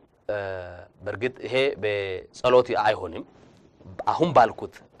በርግጥ ይሄ በጸሎት አይሆንም አሁን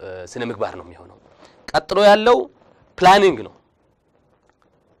ባልኩት ስነ ምግባር ነው የሚሆነው ቀጥሎ ያለው ፕላኒንግ ነው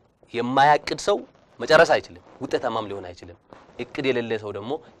የማያቅድ ሰው መጨረስ አይችልም ውጤታማም ሊሆን አይችልም እቅድ የሌለ ሰው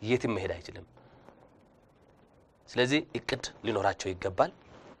ደግሞ የትም መሄድ አይችልም ስለዚህ እቅድ ሊኖራቸው ይገባል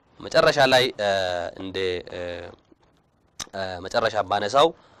መጨረሻ ላይ እንደ መጨረሻ ባነሳው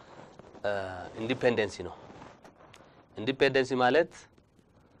ኢንዲፔንደንሲ ነው። ኢንዲፔንደንሲ ማለት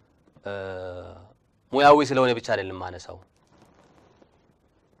ሙያዊ ስለሆነ ብቻ አይደለም ማነሳው።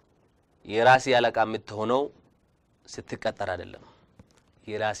 የራስ ያለቃ የምትሆነው ስትቀጠር አይደለም።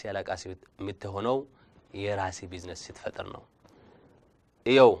 የራስ ያለቃ የምትሆነው የራስ ቢዝነስ ስትፈጥር ነው።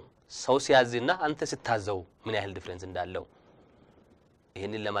 ይኸው ሰው ሲያዝና አንተ ስታዘው ምን ያህል ዲፈረንስ እንዳለው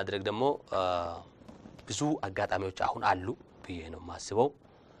ይሄንን ለማድረግ ደግሞ ብዙ አጋጣሚዎች አሁን አሉ ብዬ ነው ማስበው።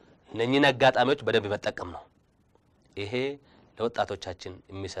 እነኚህን አጋጣሚዎች በደንብ መጠቀም ነው። ይሄ ለወጣቶቻችን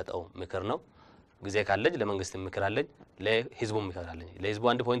የሚሰጠው ምክር ነው። ጊዜ ካለኝ ለመንግስት ምክር አለኝ፣ ለህዝቡ ምክር አለኝ። ለህዝቡ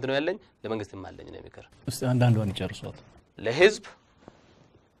አንድ ፖይንት ነው ያለኝ፣ ለመንግስትም አለኝ ነው ምክር። እስቲ አንዳንዱን ይጨርሷት። ለህዝብ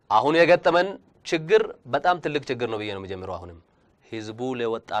አሁን የገጠመን ችግር በጣም ትልቅ ችግር ነው ብዬ ነው የምጀምረው። አሁንም ህዝቡ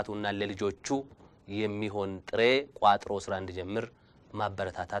ለወጣቱና ለልጆቹ የሚሆን ጥሬ ቋጥሮ ስራ እንዲጀምር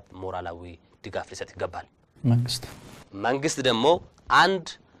ማበረታታት፣ ሞራላዊ ድጋፍ ሊሰጥ ይገባል። መንግስት ደግሞ አንድ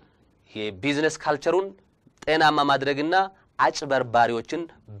የቢዝነስ ካልቸሩን ጤናማ ማድረግና አጭበርባሪዎችን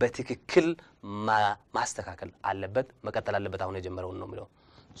በትክክል ማስተካከል አለበት፣ መቀጠል አለበት። አሁን የጀመረው ነው የሚለው።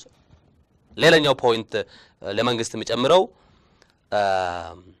 ሌላኛው ፖይንት ለመንግስት የሚጨምረው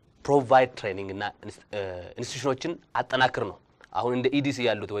ፕሮቫይድ ትሬኒንግ እና ኢንስቲትዩሽኖችን አጠናክር ነው። አሁን እንደ ኢዲሲ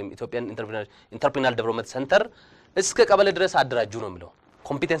ያሉት ወይም ኢትዮጵያን ኢንተርፕሪናል ዴቨሎፕመንት ሴንተር እስከ ቀበሌ ድረስ አደራጁ ነው የሚለው።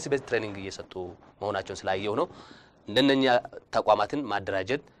 ኮምፒተንሲ ቤዝ ትሬኒንግ እየሰጡ መሆናቸውን ስላየው ነው። እንደነኛ ተቋማትን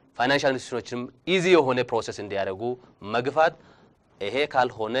ማደራጀት፣ ፋይናንሻል ኢንስቲትዩሽኖችንም ኢዚ የሆነ ፕሮሰስ እንዲያደርጉ መግፋት። ይሄ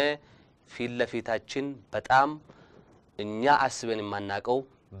ካልሆነ ፊት ለፊታችን በጣም እኛ አስበን የማናቀው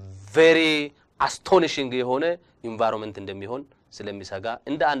ቬሪ አስቶኒሺንግ የሆነ ኢንቫይሮንመንት እንደሚሆን ስለሚሰጋ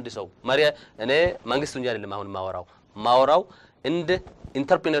እንደ አንድ ሰው ማሪያ እኔ መንግስት እንጂ አይደለም አሁን ማወራው እንደ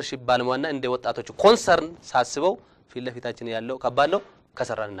ኢንተርፕሪነርሺፕ ባለሙያና እንደ ወጣቶች ኮንሰርን ሳስበው ፊት ለፊታችን ያለው ከባድ ነው።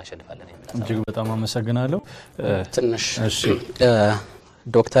 ከሰራን እናሸንፋለን። እጅግ በጣም አመሰግናለሁ። ትንሽ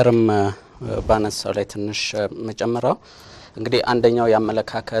ዶክተርም ባነሳው ላይ ትንሽ መጨመራው እንግዲህ አንደኛው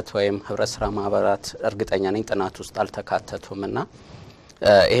ያመለካከት ወይም ህብረት ስራ ማህበራት እርግጠኛ ነኝ ጥናት ውስጥ አልተካተቱምና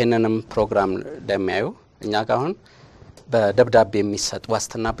ይሄንንም ፕሮግራም ለሚያዩ እኛ ጋር አሁን በደብዳቤ የሚሰጥ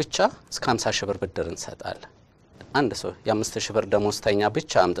ዋስትና ብቻ እስከ 50 ሺህ ብር ብድር እንሰጣለን። አንድ ሰው የ5 ሺህ ብር ደሞዝተኛ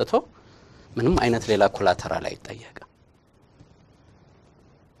ብቻ አምጥቶ ምንም አይነት ሌላ ኮላተራል አይጠየቅም።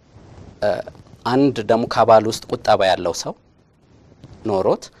 አንድ ደሞ ካባል ውስጥ ቁጣባ ያለው ሰው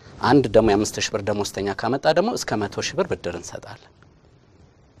ኖሮት አንድ ደሞ የ5 ሺህ ብር ደሞዝተኛ ካመጣ ደሞ እስከ 100 ሺህ ብር ብድር እንሰጣለን።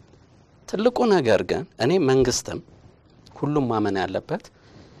 ትልቁ ነገር ግን እኔ መንግስትም ሁሉም ማመን ያለበት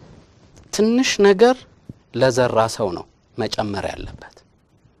ትንሽ ነገር ለዘራ ሰው ነው መጨመር ያለበት።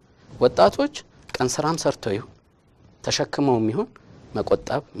 ወጣቶች ቀን ስራም ሰርተው ይሁን ተሸክመውም ይሁን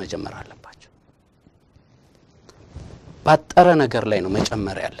መቆጠብ መጀመር አለባቸው። ባጠረ ነገር ላይ ነው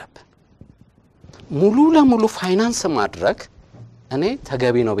መጨመር ያለበት። ሙሉ ለሙሉ ፋይናንስ ማድረግ እኔ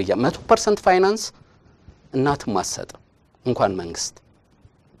ተገቢ ነው ብያ 100% ፋይናንስ እናት ማሰጥ እንኳን መንግስት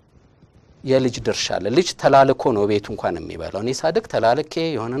የልጅ ድርሻ አለ። ልጅ ተላልኮ ነው ቤቱ እንኳን የሚበላው። እኔ ሳድቅ ተላልኬ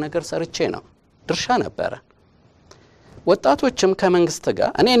የሆነ ነገር ሰርቼ ነው ድርሻ ነበረ። ወጣቶችም ከመንግስት ጋር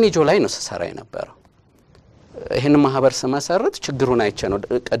እኔ ኒጆ ላይ ነው ሰሰራ የነበረው። ይሄን ማህበር ስመሰርት ችግሩን አይቼ ነው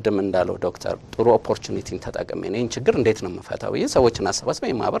ቀደም እንዳለው ዶክተር ጥሩ ኦፖርቹኒቲን ተጠቅሜ ነው ይሄን ችግር እንዴት ነው መፈታው ሰዎችን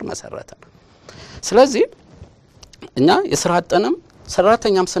አሰባስበን ማህበር መሰረተ። ስለዚህ እኛ የስራ አጥንም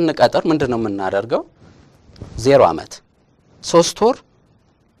ሰራተኛም ስንቀጠር ምንድነው የምናደርገው 0 አመት 3 ወር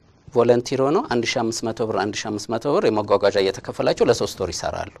ቮለንቲር ሆኖ 1500 ብር 1500 ብር የመጓጓዣ እየተከፈላቸው ለ3 ወር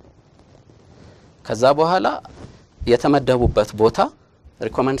ይሰራሉ። ከዛ በኋላ የተመደቡበት ቦታ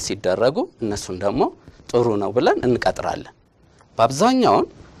ሪኮመንድ ሲደረጉ እነሱን ደግሞ ጥሩ ነው ብለን እንቀጥራለን። በአብዛኛው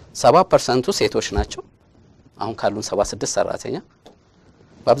 70% ሴቶች ናቸው። አሁን ካሉን 76 ሰራተኛ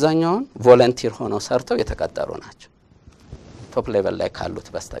በአብዛኛው ቮለንቲር ሆነው ሰርተው የተቀጠሩ ናቸው። ቶፕ ሌቨል ላይ ካሉት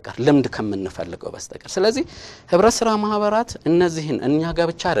በስተቀር ልምድ ከመንፈልገው በስተቀር። ስለዚህ ህብረት ስራ ማህበራት እነዚህን እኛ ጋር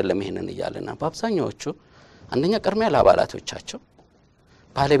ብቻ አይደለም ይሄንን ይያልና በአብዛኛዎቹ አንደኛ ቅድሚያ ለአባላቶቻቸው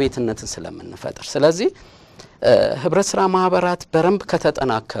ባለቤትነትን ስለምንፈጥር። ስለዚህ ህብረት ስራ ማህበራት በረምብ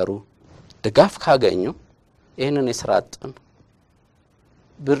ከተጠናከሩ ድጋፍ ካገኙ ይሄንን የስራ አጥን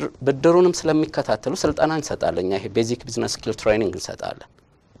ብድሩንም ስለሚከታተሉ ስልጣና እንሰጣለን። ይሄ ቤዚክ ቢዝነስ ስኪል ትሬኒንግ እንሰጣለን።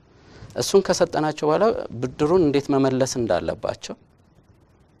 እሱን ከሰጠናቸው በኋላ ብድሩን እንዴት መመለስ እንዳለባቸው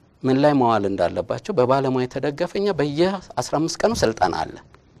ምን ላይ ማዋል እንዳለባቸው በባለሙያ የተደገፈኛ በየ15 ቀኑ ስልጣና አለ።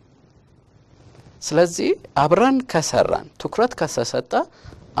 ስለዚህ አብረን ከሰራን ትኩረት ከሰሰጣ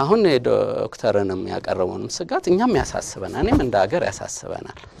አሁን ዶክተርንም ያቀረበውን ስጋት እኛም ያሳስበናል፣ እኔም እንደ ሀገር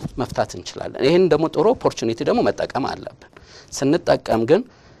ያሳስበናል፣ መፍታት እንችላለን። ይሄን ደግሞ ጥሩ ኦፖርቹኒቲ ደግሞ መጠቀም አለብን። ስንጠቀም ግን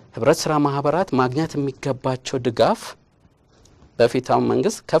ህብረት ስራ ማህበራት ማግኘት የሚገባቸው ድጋፍ በፊታው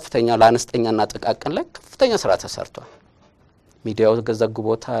መንግስት ከፍተኛ ለአነስተኛና ጥቃቅን ላይ ከፍተኛ ስራ ተሰርቷል። ሚዲያው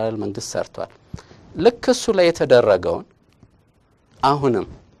ገዘግቦታል መንግስት ሰርቷል ልክ እሱ ላይ የተደረገውን አሁንም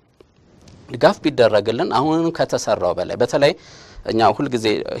ድጋፍ ቢደረግልን አሁንም ከተሰራው በላይ በተለይ እኛ ሁሉ ጊዜ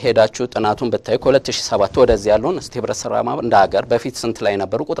ሄዳችሁ ጥናቱን በታይ ከ2007 ወደዚህ ያሉን ህብረት ስራ ማህበር እንደ ሀገር በፊት ስንት ላይ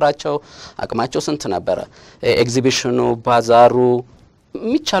ነበሩ ቁጥራቸው አቅማቸው ስንት ነበረ ኤግዚቢሽኑ ባዛሩ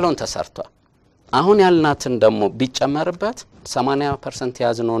የሚቻለውን ተሰርቷል አሁን ያልናትን ደግሞ ቢጨመርበት 80%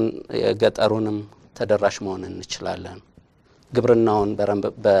 ያዝነውን ገጠሩንም ተደራሽ መሆን እንችላለን ግብርናውን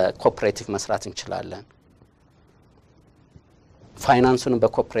በኮኦፐሬቲቭ መስራት እንችላለን ፋይናንሱን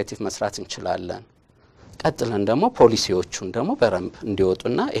በኮኦፐሬቲቭ መስራት እንችላለን ቀጥለን ደግሞ ፖሊሲዎቹን ደግሞ በረምብ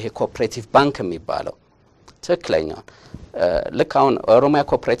እንዲወጡና ይሄ ኮኦፐሬቲቭ ባንክ የሚባለው ትክክለኛው ለካውን ኦሮሚያ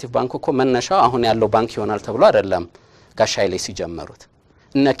ኮኦፐሬቲቭ ባንክ እኮ መነሻው አሁን ያለው ባንክ ይሆናል ተብሎ አይደለም ጋሻይሌ ሲጀመሩት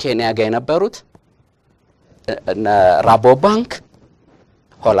እነ ኬንያ ጋር የነበሩት እነ ራቦ ባንክ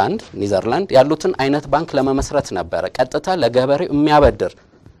ሆላንድ ኒዘርላንድ ያሉትን አይነት ባንክ ለመመስረት ነበር ቀጥታ ለገበሬው የሚያበድር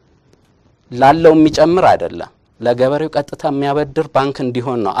ላለው የሚጨምር አይደለም ለገበሬው ቀጥታ የሚያበድር ባንክ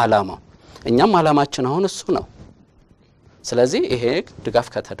እንዲሆን ነው አላማው እኛም አላማችን አሁን እሱ ነው ስለዚህ ይሄ ድጋፍ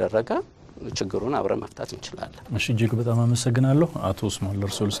ከተደረገ ችግሩን አብረ መፍታት እንችላለን እሺ እጅግ በጣም አመሰግናለሁ አቶ ኡስማን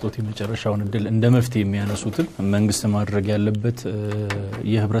ለርሶልስቶት የመጨረሻውን እድል እንደ መፍትሄ የሚያነሱትን መንግስት ማድረግ ያለበት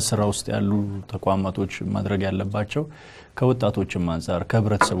የህብረት ስራ ውስጥ ያሉ ተቋማቶች ማድረግ ያለባቸው ከወጣቶችም አንፃር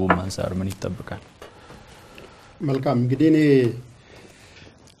ከህብረተሰቡም አንፃር ምን ይጠበቃል መልካም እንግዲህ እኔ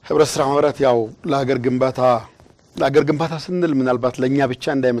ህብረት ስራ ማህበራት ያው ለሀገር ግንባታ ስንል ምናልባት ለኛ ብቻ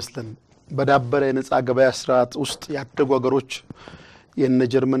እንዳይመስለን በዳበረ የነጻ ገበያ ስርዓት ውስጥ ያደጉ ሀገሮች የነ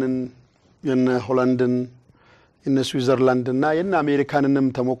ጀርመንን የነ ሆላንድን የነ ስዊዘርላንድና የነ አሜሪካንንም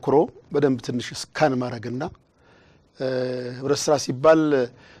ተሞክሮ በደንብ ትንሽ ስካን ማድረግና ህብረት ስራ ሲባል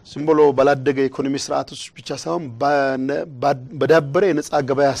ሲምቦሎ ባላደገ ኢኮኖሚ ስርዓት ውስጥ ብቻ ሳይሆን በዳበረ የነጻ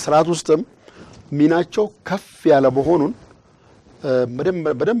ገበያ ስርዓት ውስጥም ሚናቸው ከፍ ያለ መሆኑን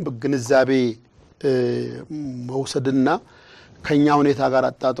በደንብ ግንዛቤ መውሰድና ከኛ ሁኔታ ጋር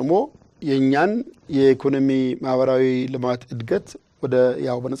አጣጥሞ የኛን የኢኮኖሚ ማህበራዊ ልማት እድገት ወደ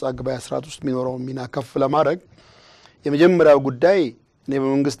ያው በነጻ ገበያ ስርዓት ውስጥ የሚኖረው ሚና ከፍ ለማድረግ የመጀመሪያው ጉዳይ እኔ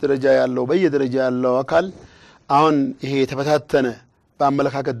በመንግስት ደረጃ ያለው በየደረጃ ያለው አካል አሁን ይሄ የተበታተነ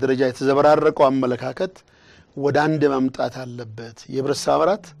በአመለካከት ደረጃ የተዘበራረቀው አመለካከት ወደ አንድ ማምጣት አለበት የህብረት ስራ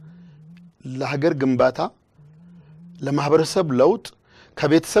ማህበራት ለሀገር ግንባታ ለማህበረሰብ ለውጥ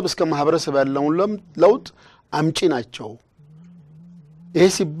ከቤተሰብ እስከ ማህበረሰብ ያለውን ለውጥ አምጪ ናቸው ይሄ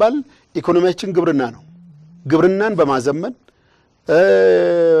ሲባል ኢኮኖሚያችን ግብርና ነው ግብርናን በማዘመን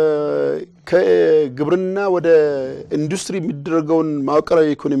ከግብርና ወደ ኢንዱስትሪ የሚደረገውን ማዕከላዊ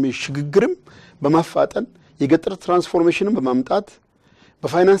ኢኮኖሚ ሽግግርም በማፋጠን የገጠር ትራንስፎርሜሽንን በማምጣት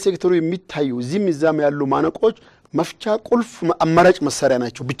በፋይናንስ ሴክተሩ የሚታዩ እዚህም እዛም ያሉ ማነቆች መፍቻ ቁልፍ አማራጭ መሳሪያ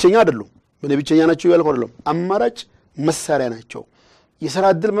ናቸው ብቸኛ አይደሉም በኔ ብቸኛ ናቸው ያልኩ አይደለም አማራጭ መሳሪያ ናቸው የሥራ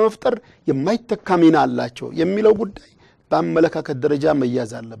ዕድል በመፍጠር የማይተካ ሚና አላቸው የሚለው ጉዳይ በአመለካከት ደረጃ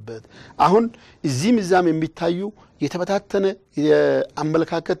መያዝ አለበት አሁን እዚህም እዛም የሚታዩ የተበታተነ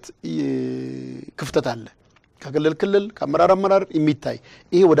የአመለካከት ክፍተት አለ ከክልል ከአመራር የሚታይ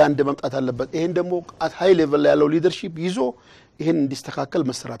ይሄ ወደ አንድ መምጣት አለበት ይሄን ደግሞ አት ሃይ ሌቨል ያለው ሊደርሺፕ ይዞ ይሄን እንዲስተካከል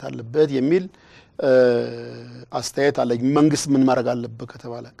መስራት አለበት የሚል አስተያየት አለ መንግስት ምን ማድረግ አለበት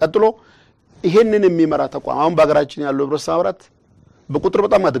ከተባለ ቀጥሎ ይሄንን የሚመራ ተቋም አሁን በአገራችን ያለው ህብረት ስራ ማህበራት በቁጥር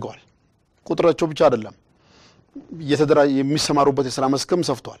በጣም አድገዋል ቁጥራቸው ብቻ አይደለም የሚሰማሩበት የሥራ መስክም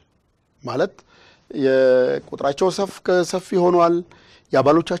ሰፍቷል ማለት የቁጥራቸው ሰፊ ሆኗል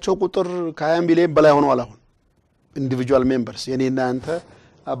ያባሎቻቸው ቁጥር ከ20 ሚሊዮን በላይ ሆኗል አሁን ኢንዲቪጁዋል ሜምበርስ የኔና አንተ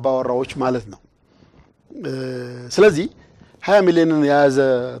አባወራዎች ማለት ነው ስለዚህ 20 ሚሊዮንን የያዘ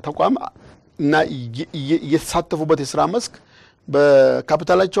ተቋም እና የተሳተፉበት የሥራ መስክ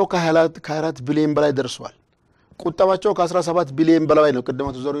በካፒታላቸው ከ24 ቢሊዮን በላይ ደርሷል ቁጠባቸው ከ17 ቢሊዮን በላይ ነው ቀደም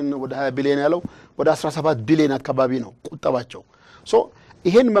ተዘሩን ወደ 20 ቢሊዮን ያለው ወደ 17 ቢሊዮን አካባቢ ነው ቁጠባቸው ሶ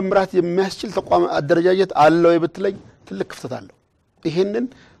ይሄን መምራት የሚያስችል ተቋም አደረጃጀት አለው ይብትለኝ ትልቅ ክፍተት አለው ይሄንን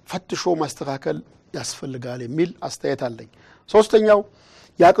ፈትሾ ማስተካከል ያስፈልጋል የሚል አስተያየት አለኝ ሶስተኛው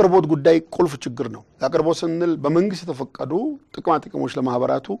ያቅርቦት ጉዳይ ቁልፍ ችግር ነው ያቅርቦት ስንል በመንግስት የተፈቀዱ ጥቅሞች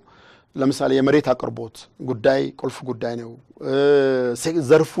ለማህበራቱ ለምሳሌ የመሬት አቅርቦት ጉዳይ ቁልፍ ጉዳይ ነው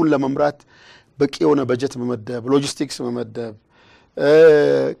ዘርፉን ለመምራት በቂ የሆነ በጀት መመደብ ሎጂስቲክስ መመደብ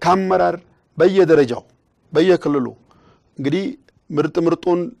ካመራር በየደረጃው በየክልሉ እንግዲህ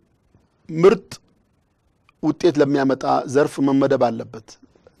ምርጥ ውጤት ለሚያመጣ ዘርፍ መመደብ አለበት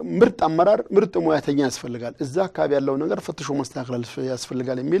ምርጥ አመራር ምርጥ ሙያተኛ ያስፈልጋል እዛ አካባቢ ያለው ነገር ፈትሾ ማስተካከል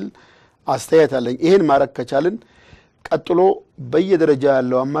ያስፈልጋል የሚል አስተያየት አለኝ ይሄን ማረክ ከቻልን ቀጥሎ በየደረጃ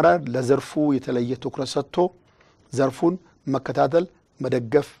ያለው አመራር ለዘርፉ የተለየ ትኩረት ሰጥቶ ዘርፉን መከታተል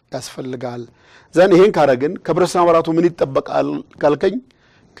መደገፍ ያስፈልጋል ዘን ይሄን ካረግን ከህብረት ስራ ማህበራቱ ምን ይጠበቃል ካልከኝ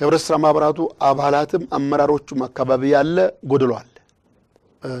ከህብረት ስራ ማህበራቱ አባላትም አመራሮቹም አካባቢ ያለ ጎደሏል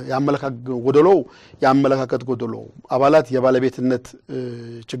ያመለካከት ጎደሎ አባላት የባለቤትነት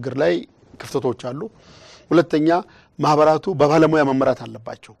ችግር ላይ ክፍተቶች አሉ ሁለተኛ ማህበራቱ በባለሙያ መመራት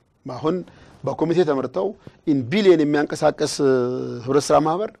አለባቸው አሁን በኮሚቴ ተመርተው ኢን ቢሊየን የሚያንቀሳቀስ ህብረት ስራ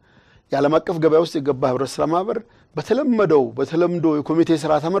ማህበር ያለም አቀፍ ገበያ ውስጥ የገባ ህብረት ስራ ማህበር በተለምዶ የኮሚቴ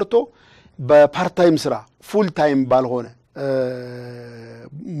ስራ ተመርቶ በፓርት ታይም ስራ ፉል ታይም ባልሆነ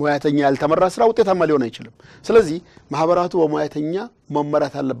ሙያተኛ ያልተመራ ስራ ውጤታማ ሊሆን አይችልም ስለዚህ ማህበራቱ በሙያተኛ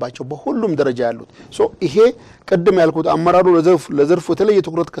መመራት አለባቸው በሁሉም ደረጃ ያሉት ሶ ይሄ ቀደም ያልኩት አመራሩ ለዘርፉ የተለየ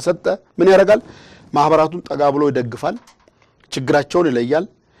ትኩረት ከሰጠ ምን ያደርጋል ማህበራቱን ጠጋብሎ ይደግፋል ችግራቸውን ይለያል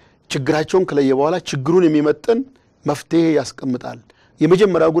ችግራቸውን ከለየ በኋላ ችግሩን የሚመጥን መፍትሄ ያስቀምጣል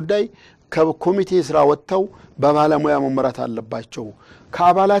የመጀመሪያው ጉዳይ ከኮሚቴ ስራ ወጥተው በባለሙያ መመራት አለባቸው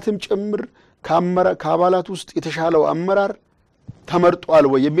ከአባላትም ጭምር ከአባላት ውስጥ የተሻለው አመራር ተመርጧል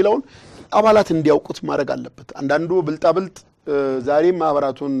ወይ የሚለውን አባላት እንዲያውቁት ማድረግ አለበት አንዳንዱ ብልጣብልጥ ዛሬም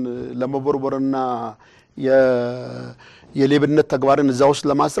ማህበራቱን ለመቦርቦርና የሌብነት ተግባርን እዛው ውስጥ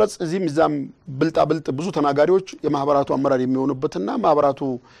ለማስረጽ እዛም ብልጣብልጥ ብዙ ተናጋሪዎች የማህበራቱ አመራር የሚሆኑበትና ማህበራቱ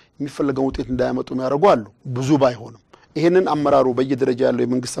የሚፈልገው ውጤት እንዳያመጡ የሚያደርጉ አሉ ብዙ ባይሆንም ይሄንን አመራሩ በየደረጃ ያለው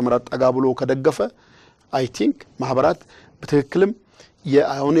የመንግስት አመራር ጠጋብሎ ከደገፈ አይ ቲንክ ማህበራት በትክክልም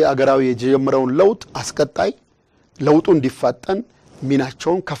የአሁን የአገራዊ የጀመረውን ለውጥ አስቀጣይ ለውጡ እንዲፋጠን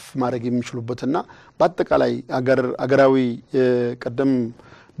ሚናቸውን ከፍ ማድረግ የሚችሉበትና በአጠቃላይ አገራዊ ቀደም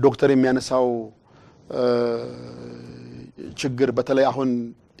ዶክተር የሚያነሳው ችግር በተለይ አሁን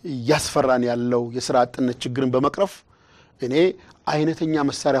ያስፈራን ያለው የሥራ አጥነት ችግርን በመቅረፍ እኔ አይነተኛ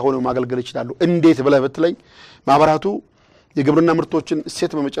መሳሪያ ሆኖ ማገልገል ይችላል እንዴት ብለህ በትለኝ ማህበራቱ የግብርና ምርቶችን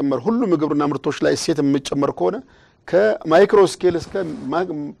እሴት በመጨመር ሁሉም የግብርና ምርቶች ላይ እሴት በመጨመር ከሆነ ከማይክሮ ስኬል እስከ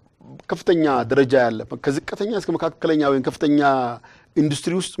ከፍተኛ ደረጃ ያለ ከዝቅተኛ እስከ መካከለኛ ወይም ከፍተኛ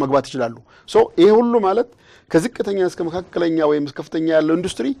ኢንዱስትሪ ውስጥ መግባት ይችላል ሶ ይሄ ሁሉ ማለት ከዝቅተኛ እስከ መካከለኛ ወይም ከፍተኛ ያለው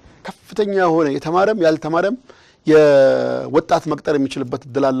ኢንዱስትሪ ከፍተኛ ሆነ የተማረም ያልተማረም የወጣት መቅጠር የሚችልበት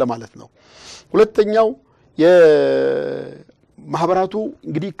እድል አለ ማለት ነው ሁለተኛው የማህበራቱ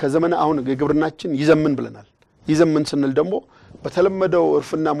እንግዲህ ከዘመነ አሁን የግብርናችን ይዘምን ብለናል ይዘምን ስንል ደግሞ በተለመደው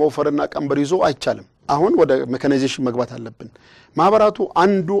እርፍና መወፈርና ቀንበር ይዞ አይቻልም አሁን ወደ ሜካናይዜሽን መግባት አለብን ማህበራቱ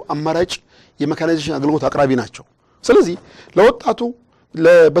አንዱ አማራጭ የሜካናይዜሽን አገልግሎት አቅራቢ ናቸው ስለዚህ ለወጣቱ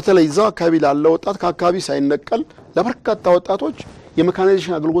በተለይ እዛው አካባቢ ላለው ወጣት ከአካባቢ ሳይነቀል ለበርካታ ወጣቶች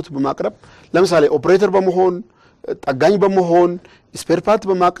የሜካናይዜሽን አገልግሎት በማቅረብ ለምሳሌ ኦፕሬተር በመሆን ጠጋኝ በመሆን ስፔር ፓርት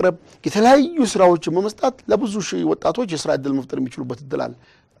በማቅረብ የተለያዩ ስራዎችን በመስጠት ለብዙ ሺህ ወጣቶች የሥራ ዕድል መፍጠር የሚችሉበት ዕድል አለ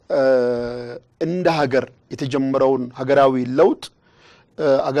እንደ ሀገር የተጀመረውን ሀገራዊ ለውጥ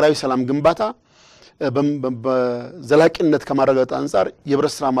ሀገራዊ ሰላም ግንባታ በዘላቂነት ከማረጋገጥ አንፃር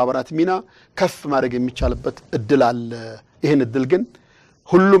የህብረት ስራ ማህበራት ሚና ከፍ ማድረግ የሚቻልበት ዕድል አለ ይሄን ዕድል ግን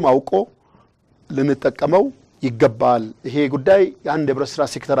ሁሉም አውቆ ልንጠቀመው ይገባል ይሄ ጉዳይ የአንድ የህብረት ስራ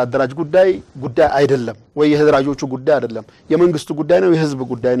ሴክተር አደራጅ ጉዳይ አይደለም ወይ የህዝራጆቹ ጉዳይ አይደለም የመንግስቱ ጉዳይ ነው የህዝብ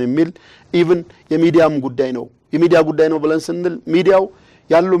ጉዳይ ነው የሚል ኢቭን የሚዲያም ጉዳይ ነው ብለን ስንል ሚዲያው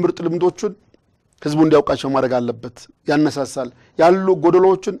ያሉ ምርጥ ልምዶችን ህዝቡ እንዲያውቃቸው ማድረግ አለበት ያነሳሳል ያሉ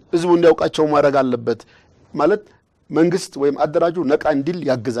ጎደሎችን ህዝቡ እንዲያውቃቸው ማድረግ አለበት ማለት መንግስት ወይም አደራጁ ነቃ እንዲል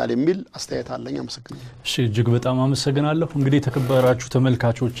ያግዛል የሚል አስተያየት አለኝ አመሰግናለሁ እሺ እጅግ በጣም አመሰግናለሁ እንግዲህ ተከበራችሁ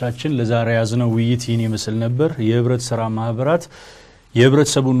ተመልካቾቻችን ለዛሬ ያዝነው ውይይት ይህን ይመስል ነበር የህብረት ስራ ማህበራት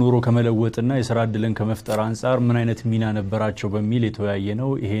የህብረተሰቡን ኑሮ ከመለወጥና የሥራ ዕድልን ከመፍጠር አንፃር ምን አይነት ሚና ነበራቸው በሚል የተወያየ ነው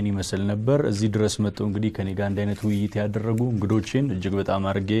ይሄን ይመስል ነበር እዚህ ድረስ መጥተው እንግዲህ ከኔ ጋር አንድ አይነት ውይይት ያደረጉ እንግዶችን እጅግ በጣም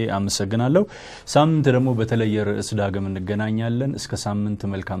አርጌ አመሰግናለሁ ሳምንት ደግሞ በተለየ ርዕስ ዳግም እንገናኛለን እስከ ሳምንት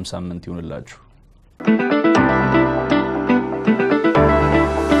መልካም ሳምንት ይሁንላችሁ